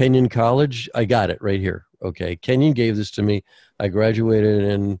 you know, Kenyon College? I got it right here. Okay. Kenyon gave this to me. I graduated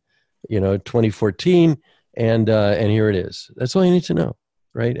in, you know, 2014, and here it is. That's all you need to know.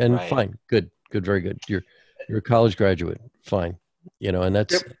 Right. And fine. Good. Very good. You're a college graduate. Fine. You know, and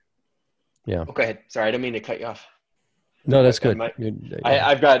that's, yeah. Oh, go ahead. Sorry. I didn't mean to cut you off. No, that's good.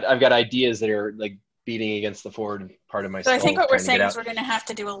 I've got ideas that are like beating against the forward part of my So I think what we're saying is we're going to have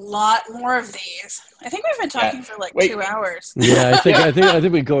to do a lot more of these. I think we've been talking for like 2 hours. Yeah, I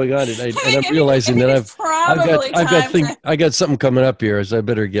think we're going on, and I'm realizing that I got something coming up here, so I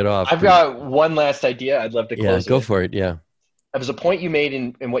better get off. I've got one last idea. I'd love to close. Yeah, go for it. Yeah. There was a point you made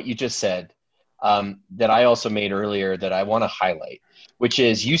in what you just said that I also made earlier that I want to highlight, which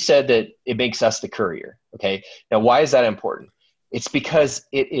is you said that it makes us the courier. Okay. Now, why is that important? It's because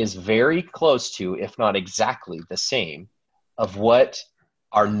it is very close to, if not exactly the same, of what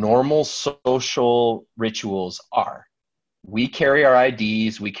our normal social rituals are. We carry our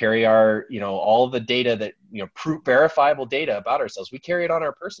IDs, we carry our, you know, all of the data that, you know, verifiable data about ourselves. We carry it on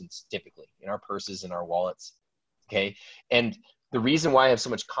our persons, typically, in our purses, in our wallets. Okay. And the reason why I have so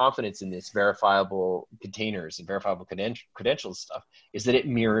much confidence in this verifiable containers and verifiable credentials stuff is that it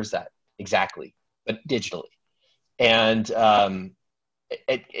mirrors that exactly, but digitally. And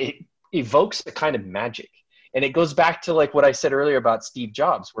it evokes a kind of magic. And it goes back to like what I said earlier about Steve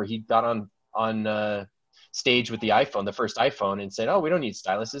Jobs, where he got on stage with the iPhone, the first iPhone, and said, "Oh, we don't need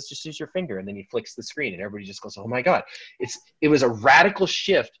styluses, just use your finger." And then he flicks the screen, and everybody just goes, "Oh my God!" It was a radical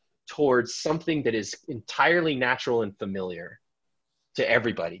shift towards something that is entirely natural and familiar to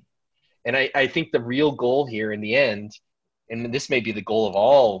everybody. And I think the real goal here in the end, and this may be the goal of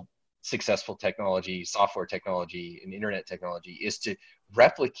all successful technology, software technology, and internet technology, is to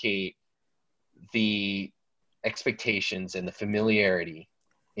replicate the expectations and the familiarity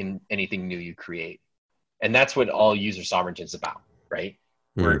in anything new you create. And that's what all user sovereignty is about, right?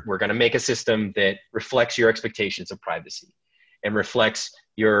 We're going to make a system that reflects your expectations of privacy and reflects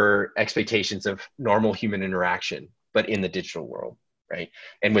your expectations of normal human interaction, but in the digital world, right?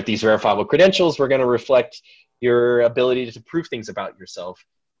 And with these verifiable credentials, we're going to reflect your ability to prove things about yourself.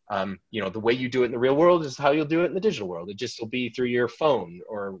 The way you do it in the real world is how you'll do it in the digital world. It just will be through your phone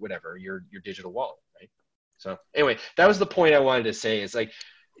or whatever, your digital wallet, right? So anyway, that was the point I wanted to say. It's like,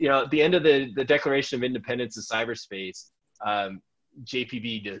 at the end of the Declaration of Independence of Cyberspace,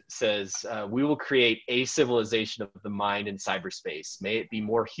 JPB says, "We will create a civilization of the mind in cyberspace. May it be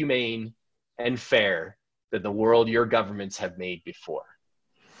more humane and fair than the world your governments have made before."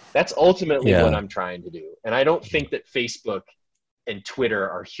 That's ultimately what I'm trying to do. And I don't think that Facebook and Twitter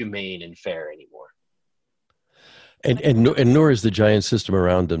are humane and fair anymore. And nor is the giant system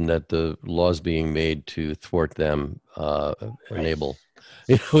around them that the laws being made to thwart them enable.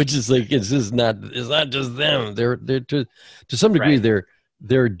 Which is like, it's not just them. They're to some degree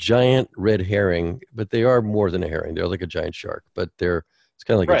they're giant red herring, but they are more than a herring. They're like a giant shark, but it's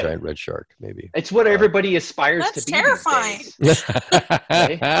kind of like a giant red shark, maybe. It's what everybody aspires to be. That's terrifying.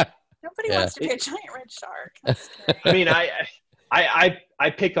 Right? Nobody wants to be a giant red shark. I mean, I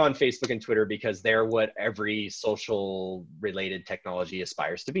pick on Facebook and Twitter because they're what every social related technology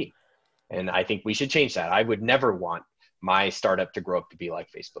aspires to be. And I think we should change that. I would never want my startup to grow up to be like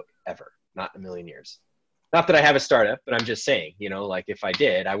Facebook, ever. Not in a million years. Not that I have a startup, but I'm just saying, like if I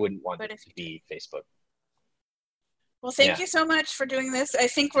did, I wouldn't want it to be Facebook. Well, thank you so much for doing this. I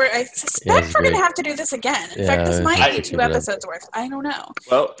suspect we're going to have to do this again. In fact, this might be 2 episodes worth. I don't know.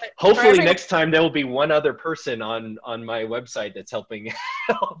 Well, hopefully next time there will be one other person on my website that's helping.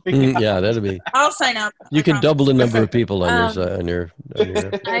 Yeah, that'll be. I'll sign up. You can double the number of people on your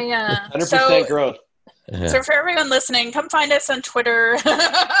 100% growth. So for everyone listening, come find us on Twitter.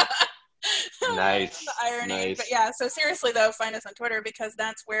 Nice. The irony. Nice. But yeah, so seriously though, find us on Twitter because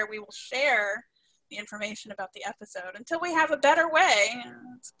that's where we will share the information about the episode until we have a better way.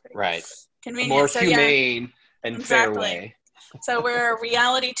 It's pretty convenient. A more humane and fair way. So we're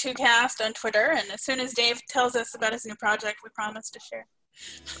Reality 2Cast on Twitter, and as soon as Dave tells us about his new project, we promise to share.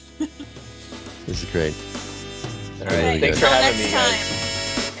 This is great. All right. Thanks for having me, guys.